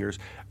opera singers.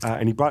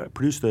 And he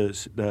produced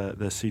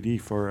the CD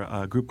for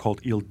a group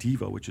called Il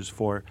Divo, which is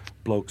for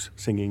blokes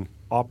singing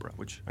opera,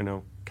 which I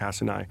know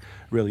Cass and I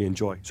really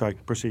enjoy. Sorry,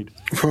 proceed.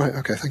 Right,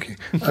 okay, thank you.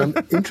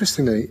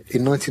 Interestingly,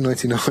 in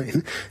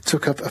 1999,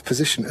 took up a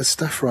position as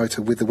staff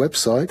writer with the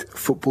website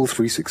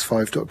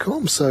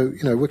football365.com. So,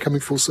 we're coming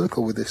full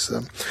circle with this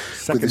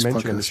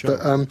podcast.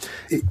 But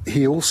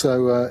he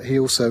also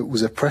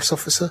was a press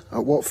officer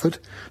at Watford,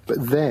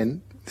 but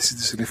then, this is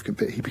the significant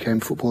bit, he became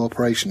football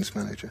operations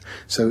manager.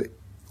 So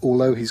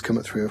although he's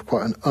come through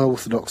quite an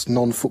unorthodox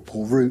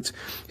non-football route,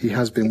 he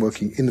has been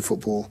working in the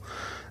football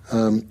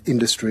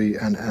industry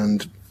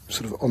and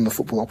sort of on the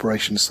football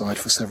operations side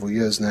for several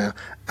years now,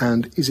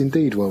 and is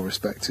indeed well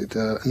respected,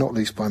 not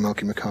least by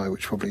Malky Mackay,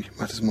 which probably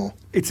matters more.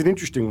 It's an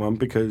interesting one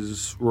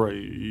because, Roy,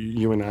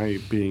 you and I,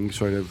 being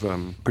sort of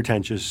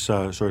pretentious,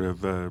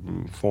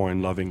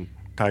 foreign-loving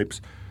types,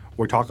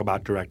 we talk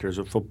about directors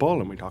of football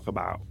and we talk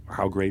about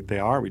how great they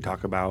are. We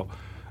talk about,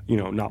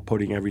 not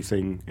putting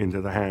everything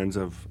into the hands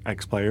of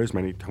ex-players,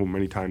 who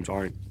many times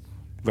aren't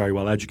very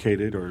well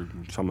educated, or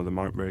some of them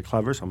aren't very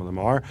clever, some of them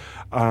are.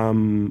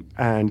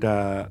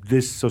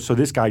 So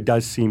this guy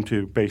does seem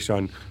to, based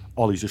on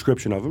Ollie's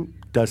description of him,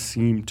 does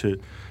seem to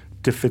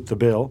fit the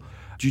bill.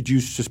 Do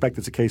you suspect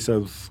it's a case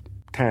of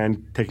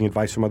Tan taking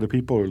advice from other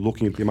people, or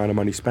looking at the amount of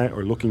money spent,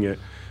 or looking at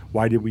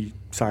why did we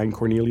sign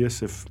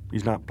Cornelius if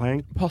he's not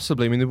playing?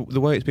 Possibly. I mean,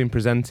 the way it's been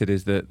presented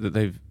is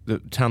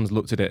that Tan's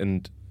looked at it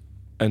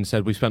and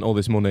said, we spent all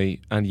this money,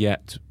 and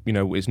yet,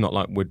 it's not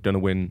like we're going to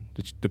win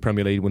the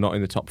Premier League. We're not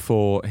in the top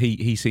four.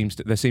 There seems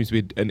to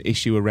be an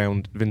issue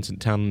around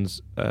Vincent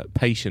Tan's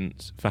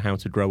patience for how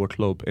to grow a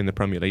club in the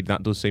Premier League.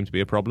 That does seem to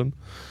be a problem.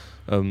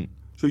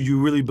 So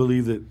you really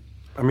believe that?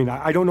 I mean,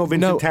 I don't know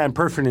Vincent Tan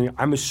personally.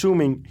 I'm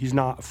assuming he's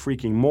not a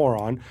freaking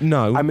moron.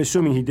 No. I'm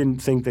assuming he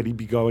didn't think that he'd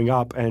be going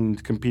up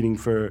and competing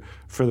for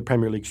the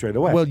Premier League straight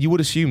away. Well, you would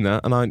assume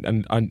that,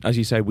 and as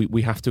you say,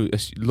 we have to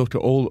look at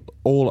all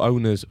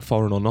owners,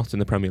 foreign or not, in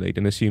the Premier League,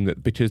 and assume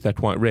that because they're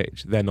quite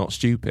rich, they're not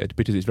stupid,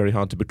 because it's very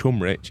hard to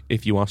become rich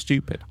if you are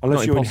stupid.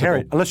 Unless you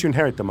inherit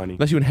the money.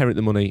 Unless you inherit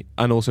the money,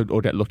 and also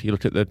or get lucky.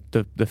 Look at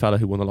the fella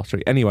who won the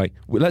lottery. Anyway,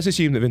 let's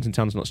assume that Vincent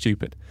Tan's not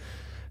stupid.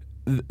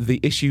 The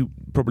issue,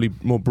 probably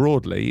more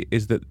broadly,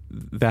 is that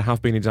there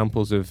have been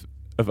examples of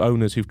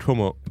owners who've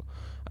come up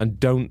and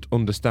don't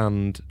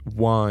understand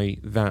why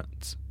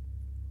that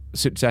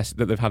success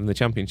that they've had in the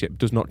Championship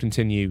does not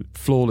continue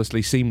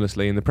flawlessly,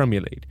 seamlessly in the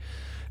Premier League.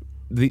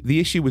 The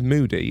issue with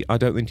Moody, I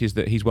don't think, is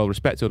that he's well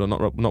respected or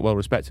not well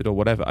respected or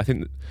whatever. I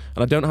think,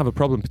 and I don't have a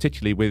problem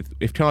particularly with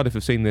if Cardiff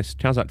have seen this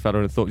Chazak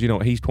fella and thought,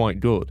 he's quite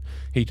good,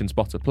 he can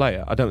spot a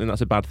player. I don't think that's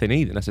a bad thing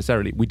either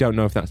necessarily. We don't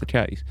know if that's the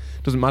case.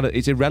 Doesn't matter.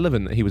 It's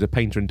irrelevant that he was a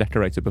painter and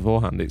decorator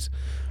beforehand. It's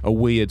a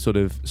weird sort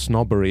of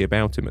snobbery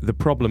about him. The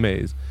problem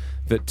is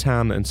that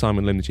Tan and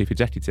Simon Lim, the chief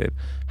executive,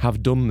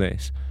 have done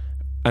this,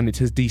 and it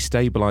has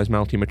destabilised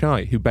Malky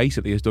Mackay, who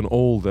basically has done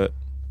all that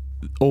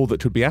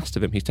could be asked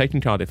of him. He's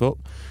taken Cardiff up.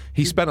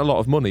 He spent a lot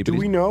of money. Do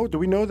we know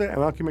that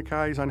Malky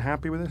Mackay is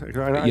unhappy with it?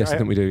 Yes, I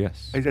think we do,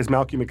 yes. Has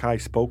Malky Mackay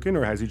spoken,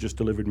 or has he just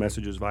delivered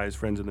messages via his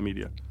friends in the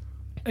media?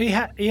 He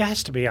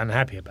has to be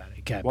unhappy about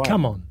it, Gab. Why?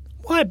 Come on.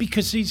 Why?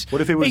 Because he's...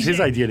 What if it was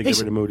his idea to get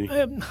rid of Moody?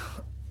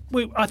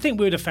 I think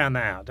we would have found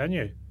that out, don't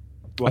you?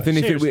 What? I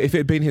think if it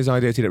had been his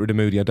idea to get rid of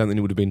Moody, I don't think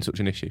it would have been such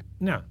an issue.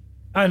 No.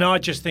 And I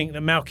just think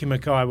that Malky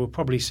Mackay will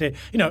probably say,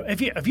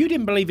 if you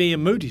didn't believe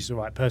Ian Moody's the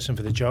right person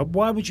for the job,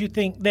 why would you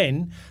think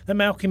then that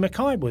Malky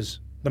Mackay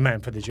was the man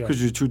for the job?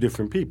 Because you're two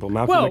different people.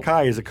 Malky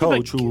Mackay is a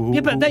coach who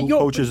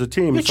coaches a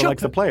team and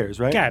selects the players,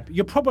 right? Gab,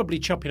 you're probably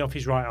chopping off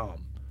his right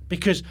arm,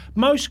 because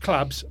most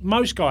clubs,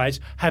 most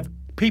guys have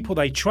people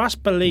they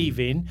trust, believe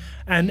in,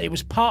 and it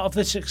was part of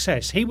the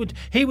success. He would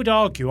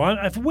argue,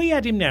 if we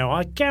had him now,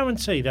 I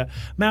guarantee that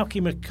Malky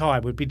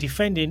Mackay would be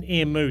defending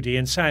Ian Moody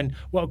and saying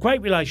what a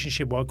great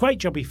relationship, what a great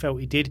job he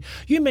felt he did.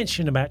 You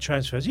mentioned about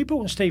transfers. He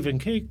brought in Stephen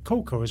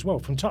Corker as well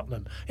from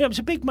Tottenham. It was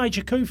a big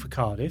major coup for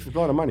Cardiff. It was a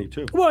lot of money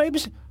too.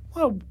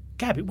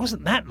 Gab, it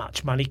wasn't that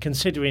much money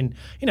considering,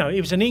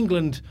 it was an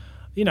England...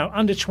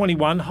 under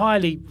 21,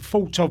 highly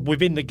thought of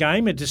within the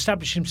game, had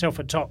established himself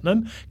at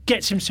Tottenham,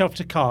 gets himself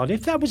to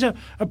Cardiff. That was a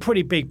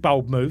pretty big,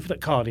 bold move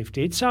that Cardiff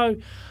did. So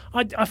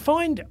I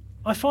find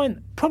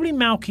probably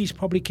Malky's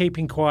probably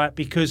keeping quiet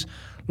because,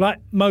 like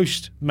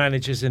most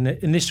managers in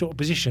this sort of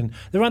position,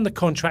 they're under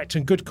contract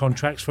and good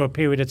contracts for a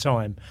period of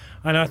time.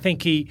 And I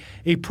think he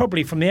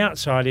probably from the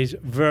outside is,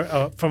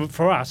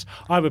 for us,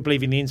 I would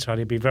believe in the inside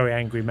he'd be a very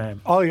angry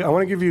man. Ollie, I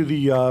want to give you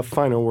the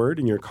final word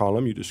in your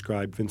column. You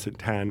described Vincent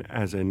Tan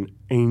as an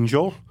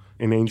angel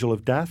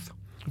of death.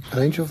 An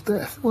angel of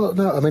death? Well,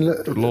 no, I mean,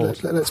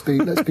 let's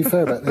be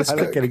fair about this. I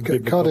like getting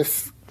biblical.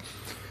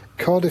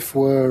 Cardiff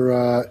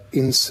were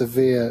in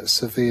severe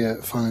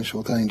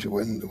financial danger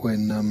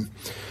when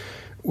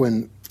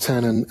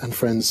Tan and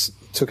friends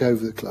took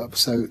over the club.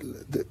 So,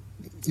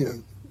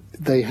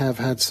 they have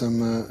had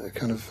some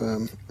kind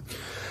of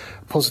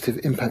positive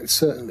impact,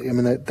 certainly. I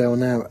mean, they are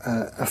now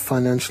a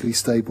financially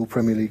stable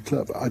Premier League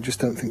club. I just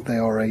don't think they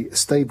are a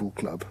stable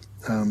club.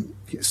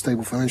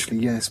 Stable financially,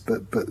 yes,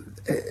 but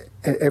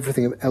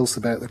everything else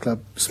about the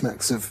club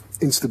smacks of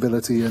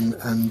instability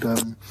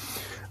and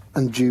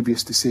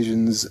dubious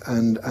decisions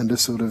and a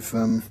sort of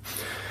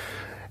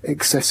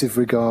excessive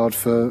regard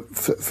for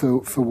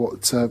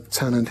what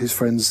Tan and his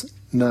friends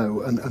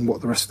know and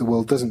what the rest of the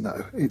world doesn't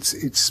know.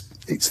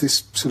 It's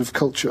this sort of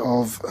culture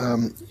of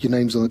your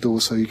name's on the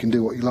door so you can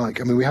do what you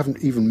like. I mean, we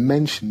haven't even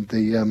mentioned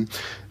the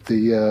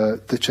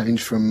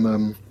change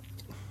from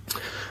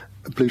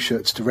blue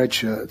shirts to red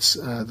shirts,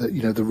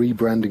 the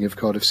rebranding of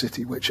Cardiff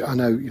City, which I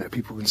know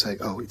people can say,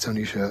 oh, it's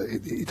only a shirt,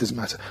 it doesn't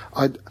matter.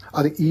 I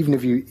think even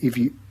if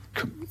you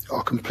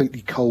are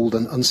completely cold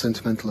and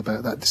unsentimental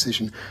about that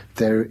decision,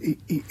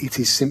 it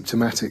is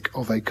symptomatic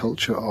of a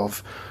culture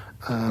of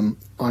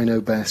I know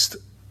best,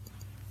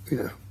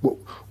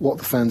 what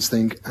the fans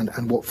think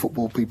and what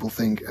football people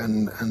think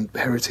and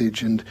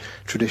heritage and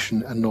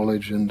tradition and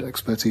knowledge and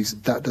expertise.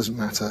 That doesn't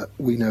matter.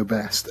 We know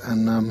best,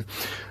 and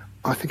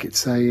I think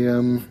it's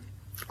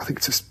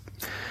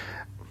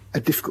a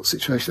difficult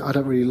situation. I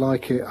don't really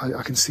like it.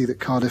 I can see that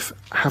Cardiff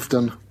have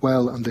done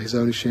well under his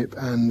ownership,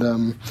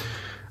 and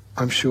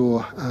I'm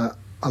sure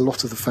a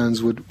lot of the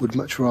fans would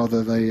much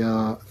rather they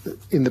are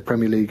in the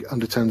Premier League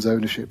under Tan's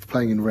ownership,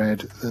 playing in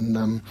red,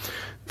 than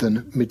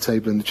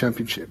mid-table in the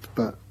Championship.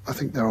 But I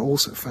think there are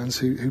also fans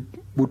who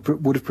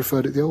would have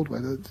preferred it the old way.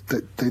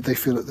 That they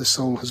feel that the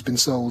soul has been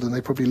sold, and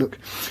they probably look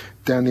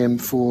down the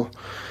M4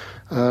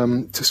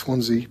 to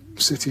Swansea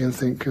City and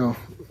think, oh,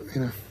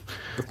 you know.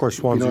 Of course,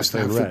 Swansea's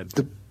staying red.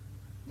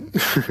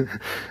 It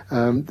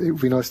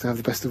would be nice to have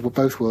the best of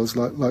both worlds,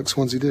 like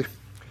Swansea do.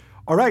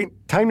 All right,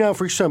 time now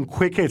for some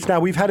quick hits. Now,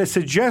 we've had a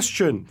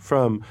suggestion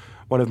from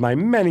one of my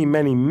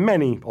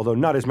many, although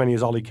not as many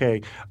as Ollie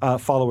K,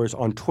 followers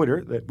on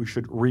Twitter that we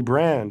should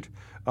rebrand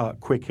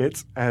Quick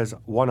Hits as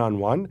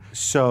one-on-one.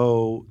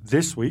 So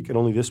this week, and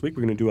only this week,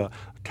 we're going to do a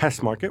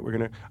test market.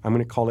 I'm going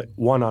to call it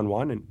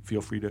one-on-one, and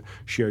feel free to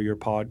share your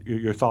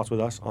thoughts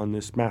with us on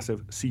this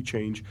massive sea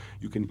change.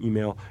 You can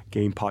email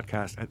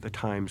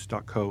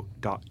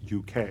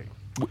gamepodcast@thetimes.co.uk.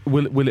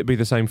 Will it be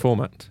the same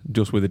format,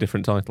 just with a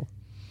different title?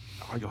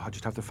 Oh, you'll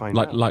just have to find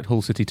out. Like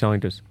Hull City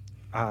Tigers.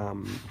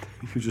 You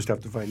just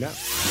have to find out.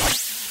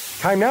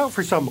 Time now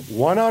for some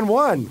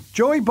one-on-one.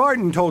 Joey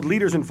Barton told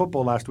Leaders in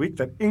Football last week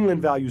that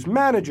England values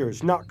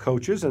managers, not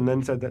coaches, and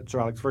then said that Sir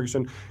Alex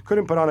Ferguson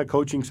couldn't put on a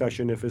coaching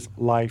session if his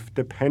life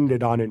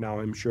depended on it. Now,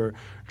 I'm sure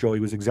Joey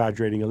was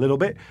exaggerating a little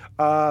bit.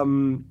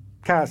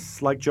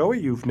 Cass, like Joey,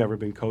 you've never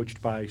been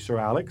coached by Sir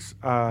Alex.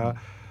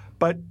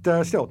 But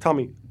still, tell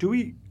me, do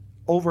we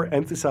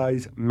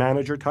overemphasize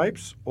manager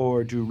types,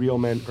 or do real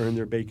men earn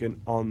their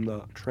bacon on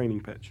the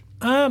training pitch?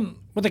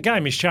 Well, the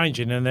game is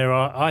changing, and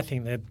I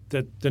think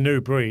that the new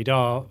breed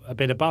are a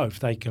bit of both.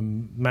 They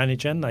can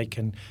manage and they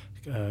can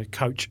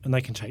coach, and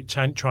they can take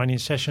training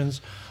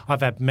sessions.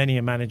 I've had many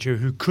a manager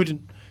who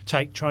couldn't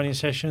take training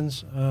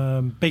sessions,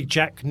 Big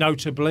Jack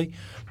notably,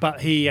 but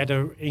he had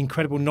an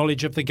incredible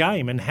knowledge of the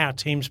game and how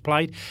teams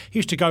played. He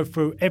used to go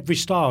through every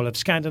style of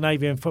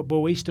Scandinavian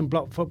football, Eastern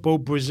Bloc football,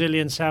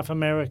 Brazilian, South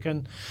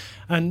American.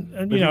 And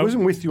but he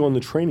wasn't with you on the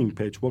training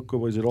pitch. What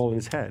was it all in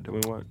his head? I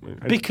mean,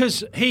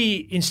 because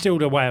he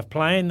instilled a way of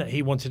playing that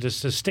he wanted us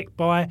to stick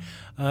by.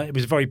 It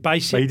was very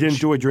basic. But he didn't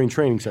do it during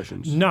training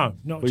sessions? No,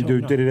 not at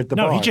all. Did it at the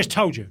bar? No, he just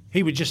told you.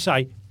 He would just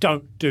say,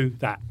 don't do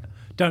that.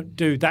 Don't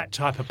do that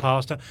type of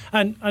pasta.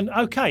 And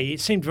okay,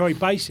 it seemed very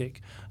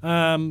basic,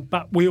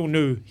 but we all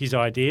knew his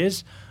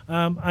ideas.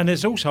 And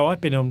there's also I've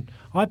been on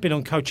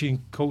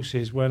coaching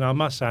courses when, I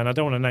must say, and I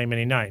don't want to name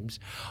any names,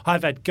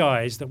 I've had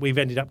guys that we've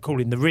ended up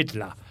calling the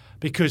Riddler,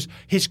 because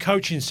his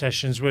coaching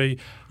sessions were,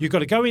 you've got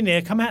to go in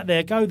there, come out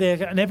there, go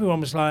there, and everyone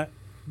was like,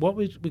 "What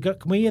we got?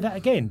 Can we hear that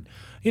again?"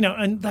 You know,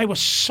 and they were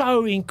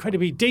so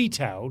incredibly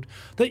detailed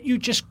that you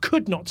just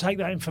could not take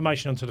that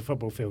information onto the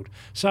football field.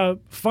 So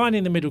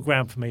finding the middle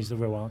ground for me is the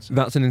real answer.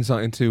 That's an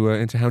insight into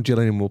how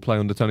Gillingham will play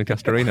under Tony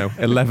Castorino.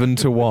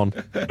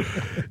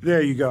 11-1.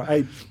 There you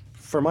go.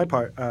 For my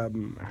part,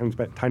 having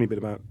spent a tiny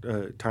bit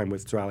of time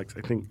with Sir Alex,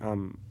 I think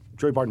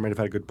Joey Barton might have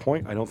had a good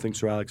point. I don't think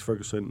Sir Alex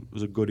Ferguson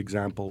was a good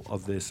example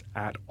of this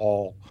at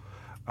all,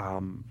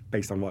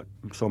 based on what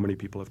so many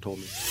people have told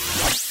me.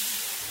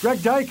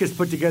 Greg Dyke has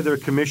put together a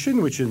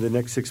commission which in the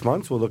next 6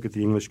 months will look at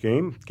the English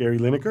game. Gary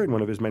Lineker, in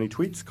one of his many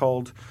tweets,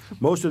 called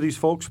most of these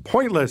folks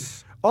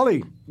pointless.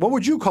 Ollie, what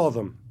would you call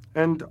them?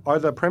 And are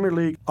the Premier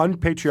League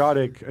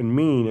unpatriotic and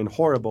mean and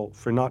horrible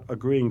for not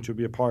agreeing to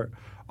be a part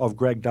of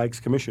Greg Dyke's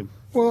commission?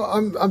 Well,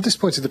 I'm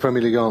disappointed the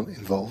Premier League aren't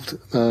involved.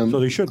 So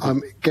they should be.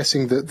 I'm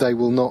guessing that they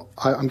will not.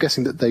 I'm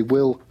guessing that they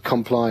will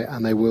comply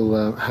and they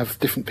will have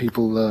different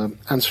people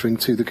answering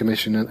to the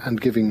Commission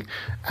and giving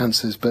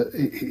answers. But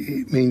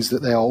it means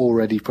that they are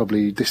already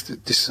probably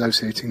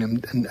dissociating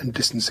and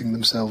distancing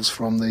themselves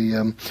from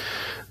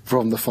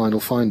the final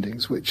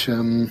findings, which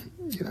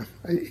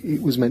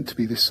it was meant to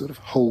be this sort of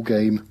whole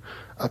game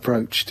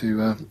approach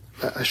to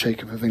a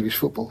shake-up of English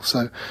football.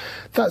 So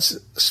that's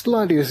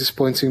slightly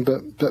disappointing,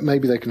 but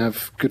maybe they can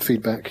have good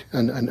feedback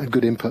and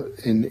good input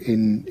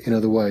in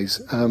other ways.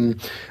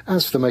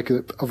 As for the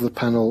makeup of the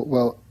panel,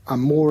 well,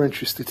 I'm more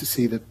interested to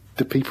see the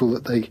people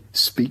that they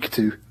speak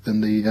to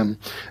than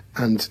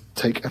and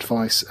take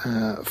advice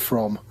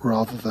from,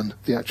 rather than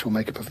the actual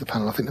makeup of the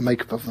panel. I think the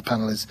makeup of the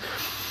panel is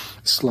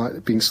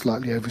being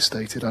slightly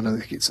overstated. I don't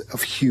think it's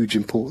of huge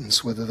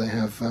importance whether they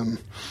have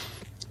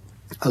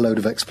a load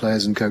of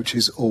ex-players and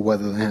coaches, or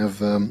whether they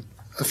have a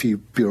few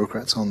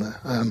bureaucrats on there.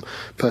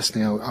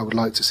 Personally, I would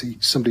like to see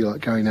somebody like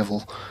Gary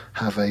Neville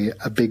have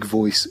a big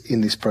voice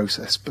in this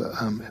process, but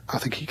I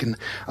think he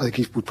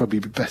would probably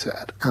be better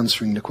at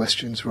answering the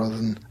questions rather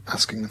than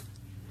asking them.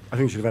 I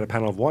think he should have had a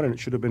panel of one, and it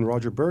should have been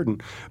Roger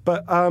Burden.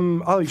 But,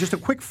 Ollie, just a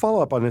quick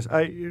follow-up on this.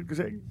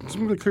 It's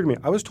really clear to me.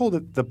 I was told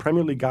that the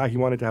Premier League guy he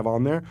wanted to have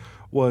on there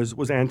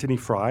was Anthony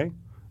Fry.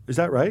 Is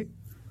that right?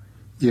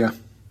 Yeah.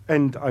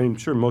 And I'm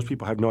sure most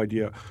people have no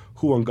idea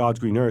who on God's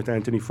green earth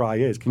Anthony Fry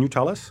is. Can you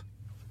tell us?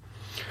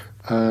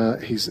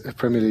 He's a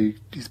Premier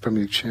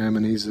League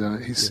chairman. He's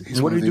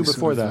what did he do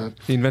before that?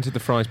 He invented the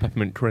Fry's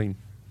peppermint cream.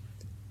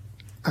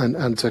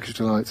 And Turkish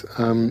Delight.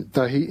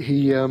 Though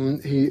he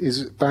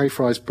is Barry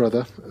Fry's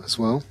brother as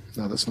well.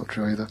 No, that's not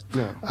true either.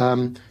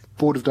 No.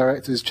 Board of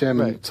directors,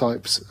 chairman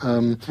types.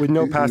 With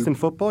no past in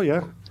football,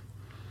 yeah?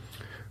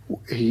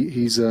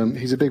 He's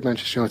a big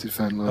Manchester United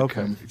fan. Like,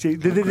 okay. See,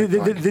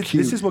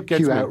 this is what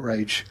gets me.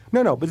 Outrage.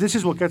 No, but this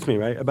is what gets me,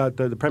 right, about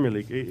the Premier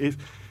League. If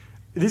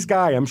this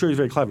guy, I'm sure he's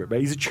very clever, right?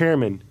 He's a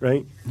chairman,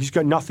 right? He's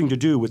got nothing to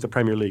do with the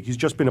Premier League. He's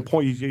just been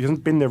appointed. He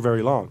hasn't been there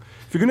very long.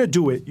 If you're going to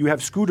do it, you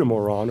have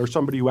Scudamore on, or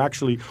somebody who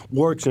actually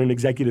works in an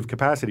executive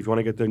capacity if you want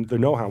to get the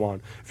know-how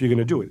on, if you're going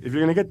to do it. If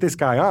you're going to get this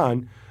guy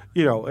on,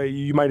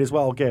 you might as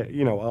well get,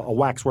 a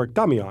waxwork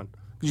dummy on.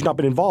 He's not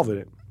been involved in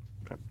it.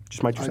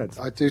 Just my 2 cents.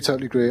 I do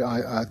totally agree.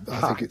 I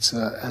think it's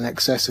an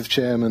excess of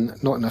chairman,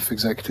 not enough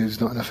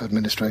executives, not enough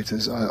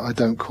administrators. I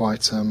don't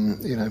quite,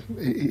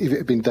 if it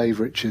had been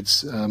Dave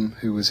Richards,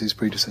 who was his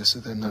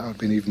predecessor, then I'd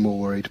been even more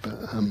worried. But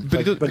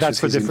that's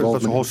for different.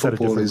 That's a whole set of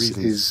different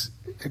reasons. Is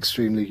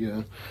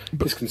extremely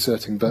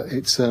disconcerting. But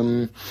it's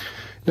no,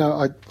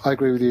 I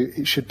agree with you.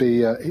 It should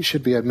be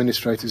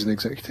administrators and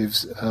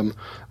executives.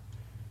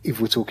 If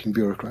we're talking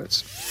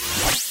bureaucrats.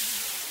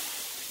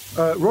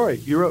 Rory,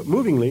 you wrote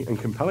movingly and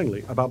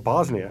compellingly about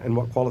Bosnia and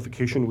what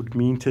qualification would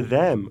mean to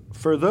them.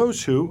 For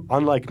those who,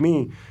 unlike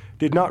me,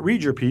 did not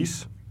read your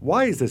piece,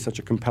 why is this such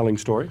a compelling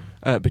story?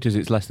 Because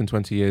it's less than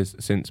 20 years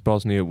since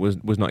Bosnia was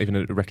not even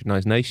a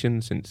recognised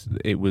nation, since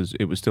it was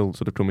still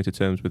sort of coming to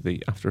terms with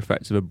the after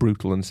effects of a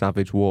brutal and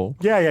savage war.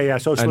 Yeah.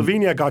 So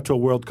Slovenia got to a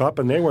World Cup,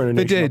 and they weren't a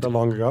nation not that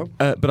long ago.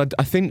 But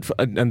I think,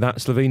 and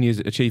that Slovenia's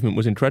achievement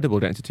was incredible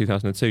down to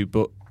 2002,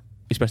 but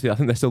especially, I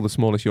think they're still the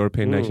smallest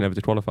European nation ever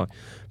to qualify.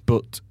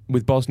 But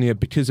with Bosnia,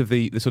 because of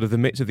the sort of the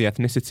mix of the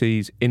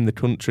ethnicities in the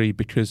country,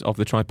 because of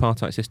the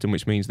tripartite system,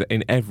 which means that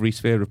in every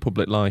sphere of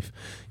public life,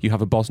 you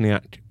have a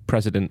Bosniak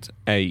president,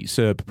 a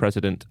Serb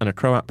president, and a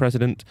Croat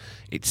president,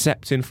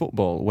 except in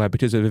football, where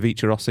because of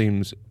Ivica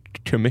Osim's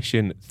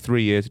commission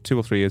 2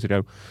 or 3 years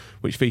ago,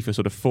 which FIFA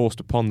sort of forced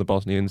upon the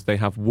Bosnians, they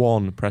have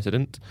one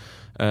president,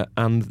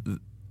 and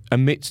a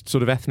mixed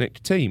sort of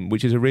ethnic team,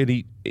 which is a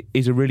really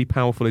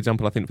powerful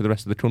example, I think, for the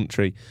rest of the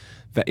country,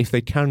 that if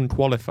they can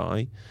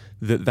qualify,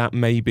 that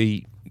may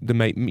be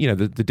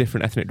the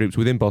different ethnic groups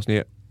within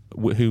Bosnia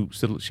who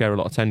still share a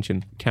lot of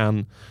tension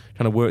can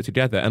kind of work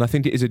together. And I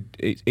think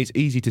it's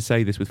easy to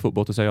say this with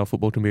football, to say,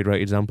 football can be a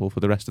great example for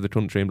the rest of the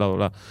country and blah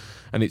blah blah,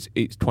 and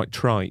it's quite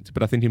trite.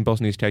 But I think in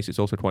Bosnia's case, it's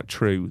also quite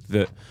true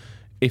that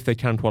if they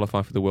can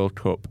qualify for the World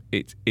Cup,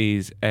 it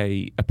is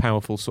a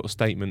powerful sort of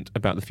statement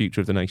about the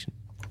future of the nation.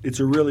 It's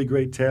a really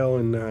great tale,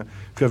 and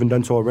if you haven't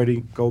done so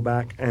already, go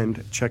back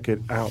and check it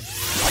out.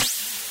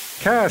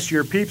 Cass,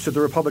 your peeps at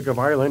the Republic of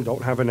Ireland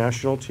don't have a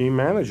national team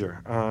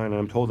manager, and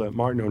I'm told that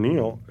Martin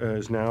O'Neill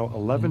is now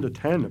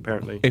 11-10,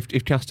 apparently.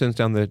 If Cass turns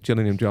down the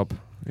Gillingham job,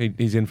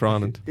 he's in for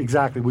Ireland.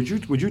 Exactly. Would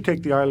you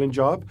take the Ireland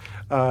job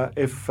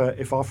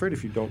if offered,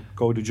 if you don't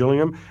go to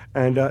Gillingham?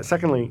 And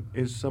secondly,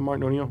 is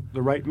Martin O'Neill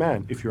the right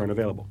man if you're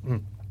unavailable?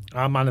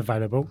 I'm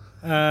unavailable.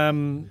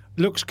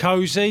 Looks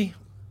cosy.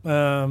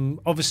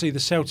 Obviously, the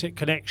Celtic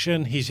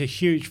connection. He's a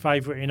huge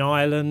favourite in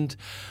Ireland.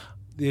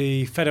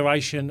 The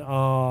Federation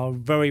are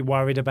very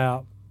worried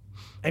about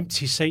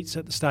empty seats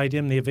at the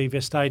stadium, the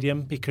Aviva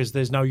Stadium, because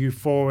there's no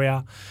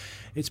euphoria.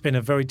 It's been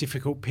a very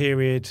difficult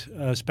period,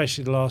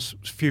 especially the last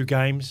few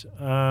games.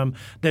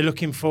 They're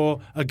looking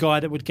for a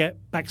guy that would get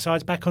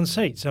backsides back on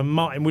seats, and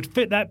Martin would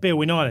fit that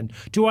bill in Ireland.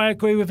 Do I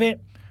agree with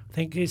it? I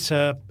think it's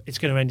going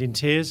to end in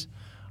tears.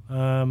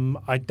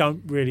 I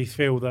don't really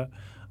feel that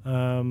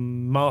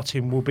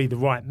Martin will be the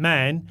right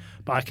man,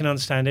 but I can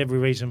understand every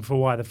reason for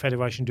why the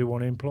Federation do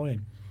want to employ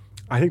him.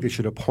 I think they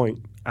should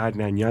appoint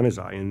Adnan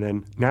Januzaj and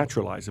then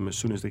naturalize him as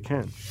soon as they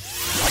can.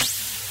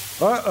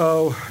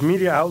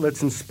 Media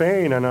outlets in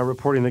Spain are now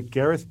reporting that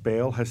Gareth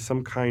Bale has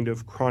some kind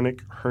of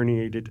chronic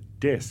herniated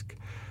disc.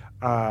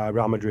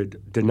 Real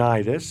Madrid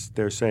deny this.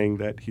 They're saying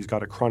that he's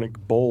got a chronic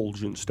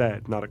bulge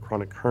instead, not a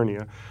chronic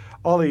hernia.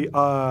 Ollie,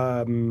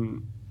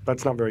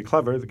 that's not very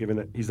clever, given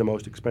that he's the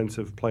most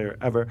expensive player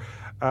ever.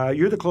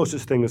 You're the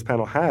closest thing this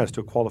panel has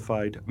to a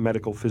qualified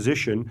medical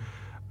physician.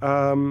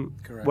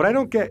 Correct. What I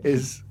don't get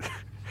is,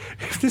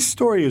 if this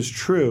story is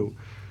true,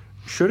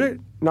 should it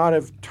not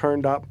have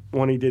turned up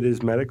when he did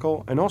his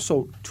medical? And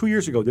also, 2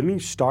 years ago, didn't he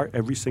start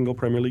every single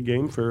Premier League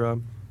game for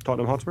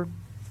Tottenham Hotspur?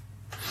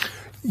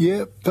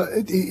 Yeah,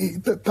 but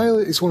Bale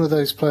is one of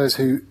those players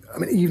who, I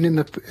mean, even in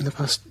the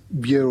past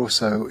year or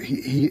so,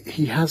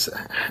 he has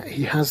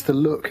the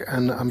look,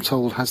 and I'm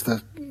told has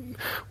the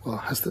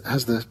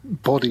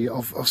body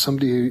of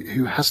somebody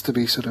who has to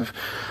be sort of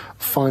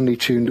finely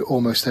tuned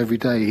almost every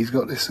day. He's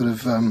got this sort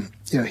of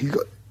he's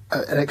got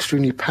an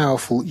extremely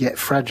powerful yet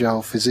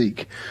fragile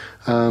physique,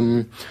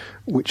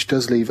 which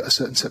does leave a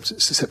certain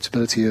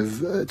susceptibility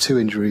to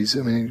injuries.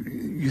 I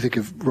mean, you think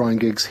of Ryan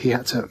Giggs; he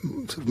had to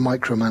sort of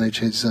micromanage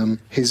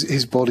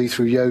his body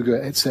through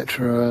yoga,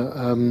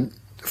 etc.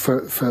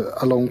 For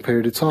a long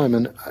period of time,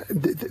 and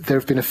there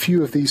have been a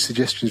few of these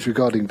suggestions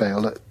regarding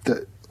Bale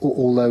that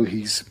although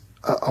he's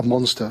a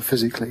monster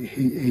physically.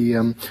 He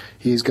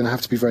is going to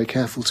have to be very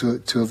careful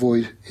to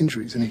avoid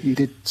injuries, and he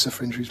did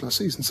suffer injuries last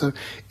season. So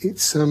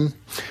it's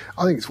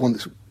I think it's one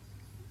that's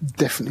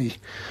definitely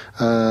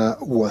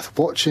worth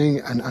watching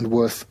and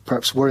worth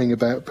perhaps worrying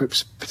about,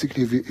 perhaps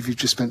particularly if you've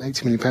just spent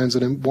 £80 million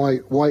on him.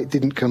 Why it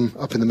didn't come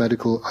up in the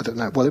medical, I don't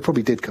know. Well, it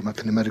probably did come up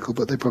in the medical,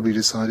 but they probably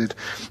decided,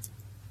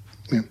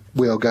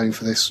 we are going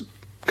for this,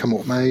 come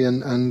what may,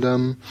 and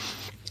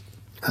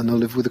they'll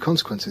live with the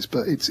consequences.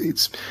 But it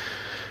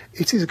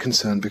is a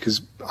concern,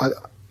 because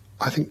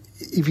I think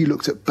if you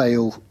looked at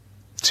Bale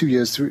 3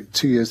 years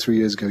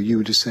ago, you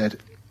would have said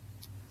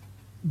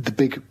the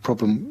big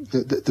problem,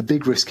 the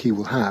big risk he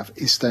will have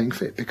is staying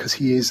fit, because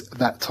he is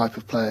that type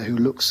of player who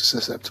looks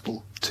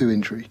susceptible to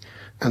injury,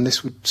 and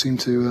this would seem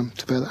to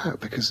bear that out,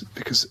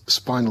 because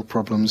spinal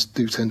problems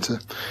do tend to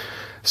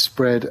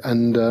spread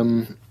and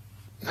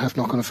have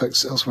knock-on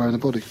effects elsewhere in the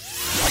body.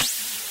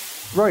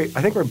 Right.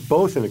 I think we're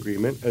both in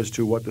agreement as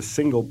to what the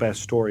single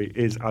best story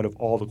is out of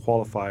all the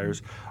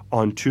qualifiers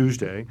on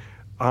Tuesday.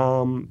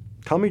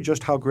 Tell me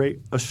just how great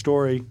a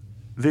story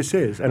this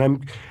is.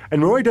 And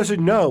Rory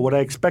doesn't know what I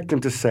expect him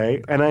to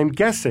say, and I'm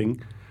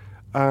guessing,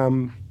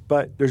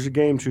 but there's a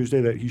game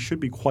Tuesday that he should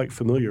be quite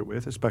familiar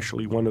with,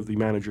 especially one of the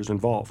managers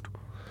involved.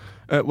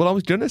 Well, I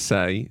was going to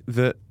say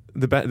that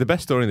the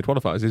best story in the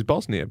qualifiers is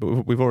Bosnia,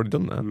 but we've already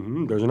done that.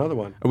 Mm-hmm. There's another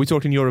one. Are we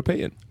talking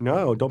European?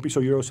 No, don't be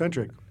so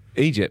Eurocentric.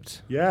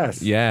 Egypt.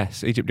 Yes.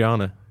 Yes. Egypt,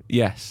 Ghana.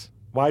 Yes.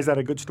 Why is that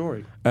a good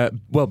story?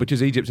 Well,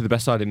 because Egypt are the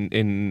best side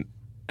in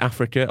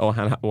Africa, or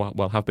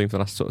have been for the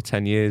last sort of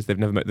 10 years. They've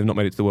not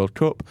made it to the World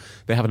Cup.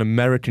 They have an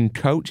American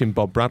coach in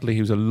Bob Bradley,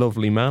 who's a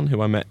lovely man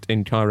who I met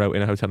in Cairo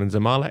in a hotel in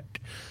Zamalek,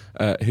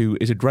 who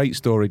is a great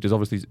story. Because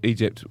obviously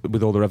Egypt,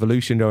 with all the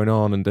revolution going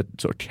on and the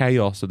sort of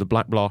chaos of the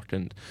Black Bloc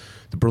and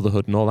the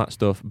Brotherhood and all that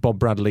stuff, Bob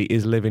Bradley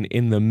is living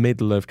in the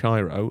middle of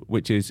Cairo,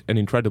 which is an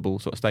incredible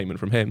sort of statement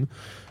from him.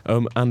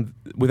 And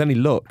with any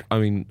luck, I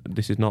mean,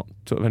 this is not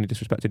sort of any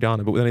disrespect to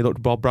Ghana, but with any luck,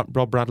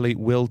 Bob Bradley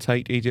will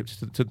take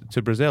Egypt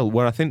to Brazil,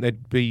 where I think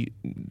they'd be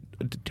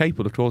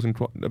capable of causing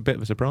a bit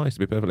of a surprise, to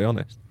be perfectly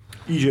honest.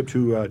 Egypt,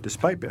 who,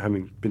 despite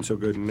having been so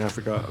good in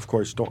Africa, of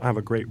course, don't have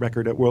a great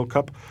record at World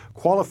Cup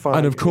qualifying.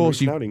 And of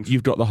course,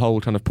 you've got the whole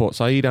kind of Port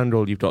Said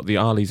angle, you've got the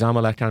Ali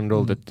Zamalek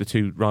angle, the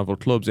two rival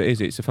clubs.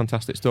 It's a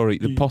fantastic story.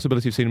 The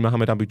possibility of seeing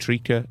Mohamed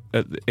Aboutrika,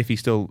 if he's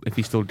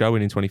still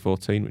going in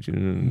 2014, which is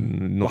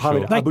not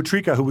Mohamed sure.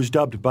 Aboutrika, who was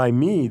dubbed by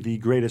me the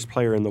greatest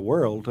player in the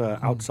world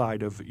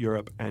outside of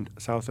Europe and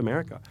South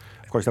America.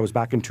 Of course, that was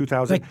back in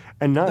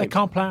 2009. They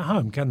can't play at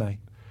home, can they?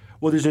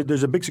 Well,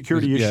 there's a big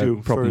security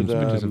issue for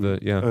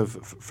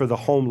the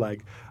home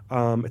leg.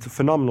 It's a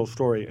phenomenal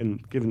story,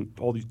 and given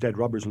all these dead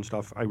rubbers and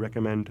stuff, I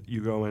recommend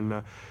you go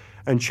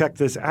and check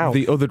this out.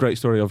 The other great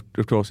story, of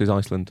course, is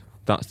Iceland.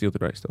 That's the other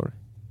great story.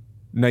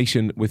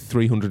 Nation with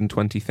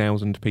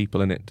 320,000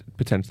 people in it,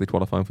 potentially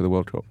qualifying for the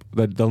World Cup.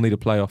 They'll need a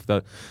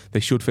playoff. They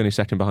should finish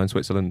second behind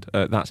Switzerland.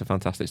 That's a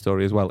fantastic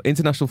story as well.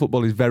 International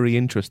football is very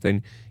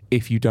interesting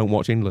if you don't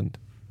watch England.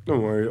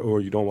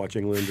 Or you don't watch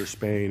England or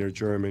Spain or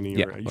Germany.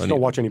 You just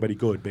don't watch anybody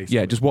good, basically.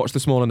 Yeah, just watch the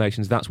smaller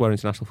nations. That's where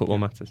international football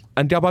matters.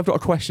 And Gab, I've got a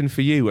question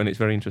for you, and it's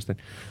very interesting.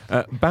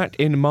 Back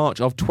in March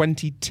of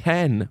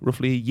 2010,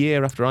 roughly a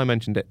year after I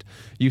mentioned it,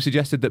 you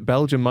suggested that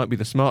Belgium might be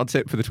the smart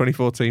tip for the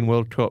 2014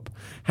 World Cup.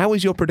 How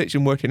is your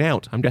prediction working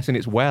out? I'm guessing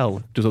it's well,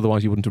 because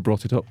otherwise you wouldn't have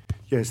brought it up.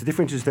 Yes, the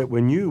difference is that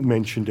when you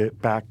mentioned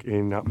it back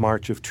in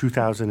March of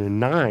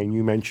 2009,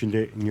 you mentioned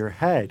it in your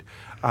head.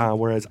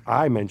 Whereas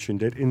I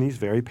mentioned it in these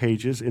very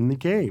pages in the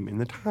game, in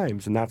the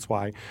Times. And that's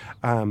why,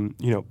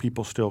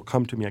 people still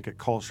come to me. I get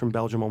calls from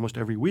Belgium almost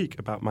every week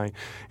about my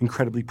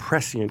incredibly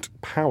prescient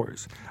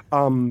powers.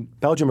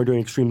 Belgium are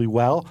doing extremely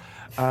well.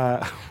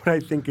 What I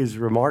think is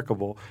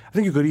remarkable, I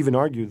think you could even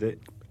argue that,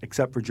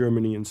 except for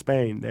Germany and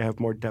Spain, they have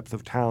more depth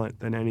of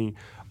talent than any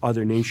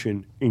other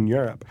nation in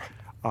Europe.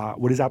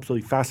 What is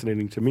absolutely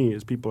fascinating to me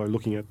is people are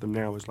looking at them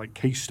now as like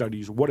case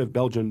studies. What have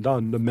Belgium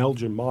done? The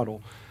Belgian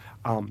model.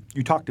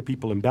 You talk to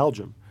people in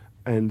Belgium,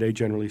 and they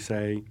generally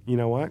say, you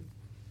know what?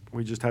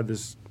 We just had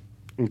this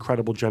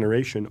incredible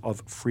generation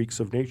of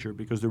freaks of nature,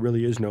 because there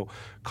really is no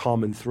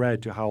common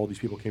thread to how all these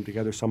people came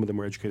together. Some of them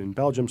were educated in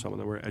Belgium. Some of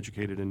them were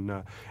educated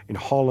in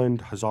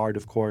Holland. Hazard,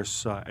 of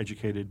course,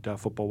 educated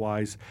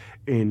football-wise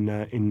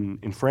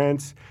in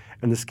France.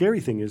 And the scary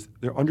thing is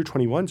their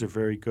under-21s are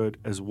very good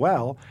as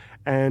well.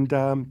 And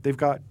they've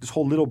got this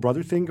whole little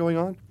brother thing going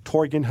on.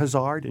 Torgan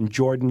Hazard and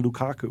Jordan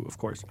Lukaku, of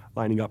course,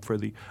 lining up for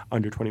the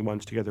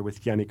under-21s together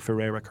with Yannick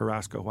Ferreira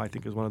Carrasco, who I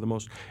think is one of the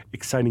most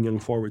exciting young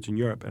forwards in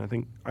Europe.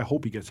 And I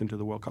hope he gets into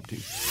the World Cup team.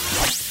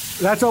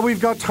 That's all we've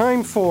got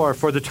time for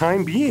the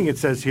time being, it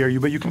says here.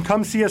 But you can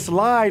come see us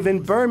live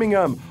in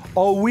Birmingham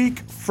a week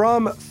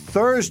from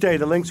Thursday.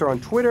 The links are on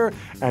Twitter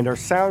and our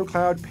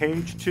SoundCloud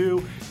page too.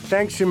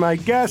 Thanks to my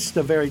guests,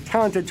 the very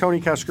talented Tony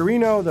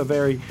Cascarino, the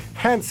very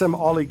handsome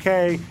Ollie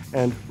Kay,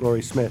 and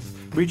Rory Smith.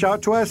 reach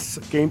out to us,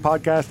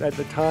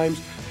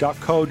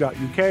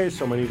 gamepodcast@thetimes.co.uk.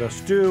 So many of us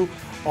do.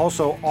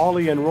 Also,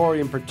 Ollie and Rory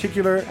in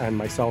particular, and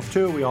myself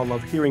too. We all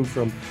love hearing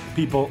from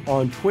people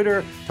on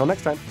Twitter. Till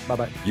next time,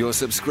 bye-bye. Your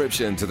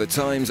subscription to The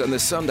Times and The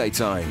Sunday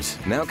Times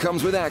now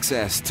comes with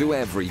access to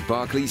every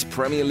Barclays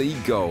Premier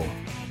League goal.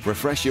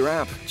 Refresh your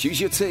app,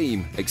 choose your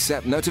team,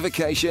 accept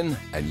notification,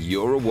 and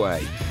you're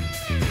away.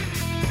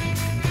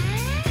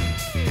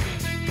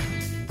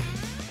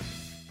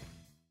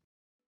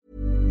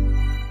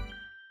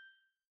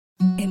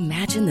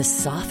 Imagine the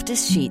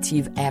softest sheets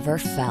you've ever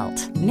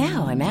felt.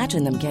 Now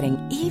imagine them getting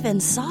even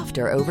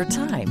softer over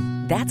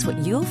time. That's what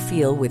you'll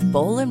feel with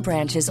Boll &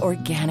 Branch's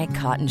organic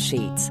cotton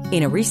sheets.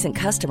 In a recent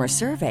customer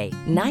survey,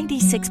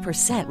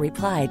 96%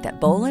 replied that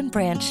Boll &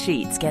 Branch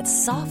sheets get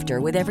softer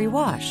with every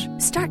wash.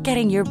 Start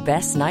getting your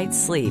best night's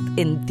sleep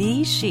in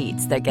these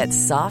sheets that get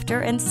softer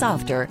and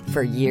softer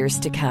for years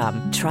to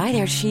come. Try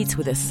their sheets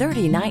with a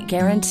 30-night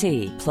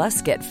guarantee.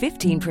 Plus, get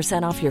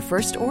 15% off your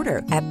first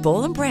order at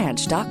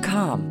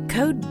bollandbranch.com.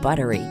 Code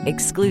BUTTERY.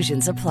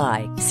 Exclusions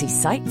apply. See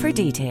site for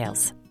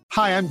details.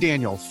 Hi, I'm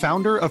Daniel,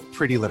 founder of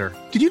Pretty Litter.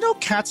 Did you know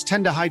cats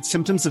tend to hide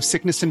symptoms of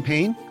sickness and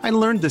pain? I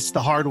learned this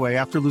the hard way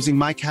after losing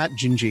my cat,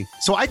 Gingy.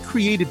 So I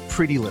created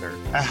Pretty Litter,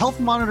 a health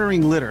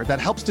monitoring litter that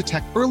helps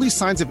detect early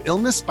signs of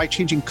illness by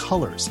changing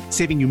colors,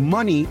 saving you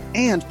money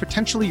and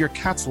potentially your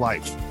cat's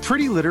life.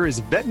 Pretty Litter is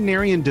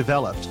veterinarian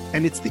developed,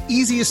 and it's the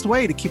easiest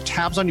way to keep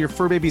tabs on your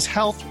fur baby's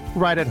health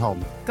right at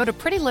home. Go to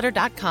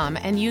prettylitter.com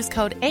and use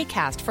code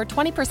ACAST for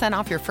 20%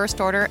 off your first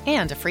order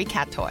and a free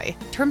cat toy.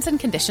 Terms and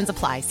conditions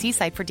apply. See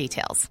site for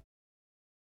details.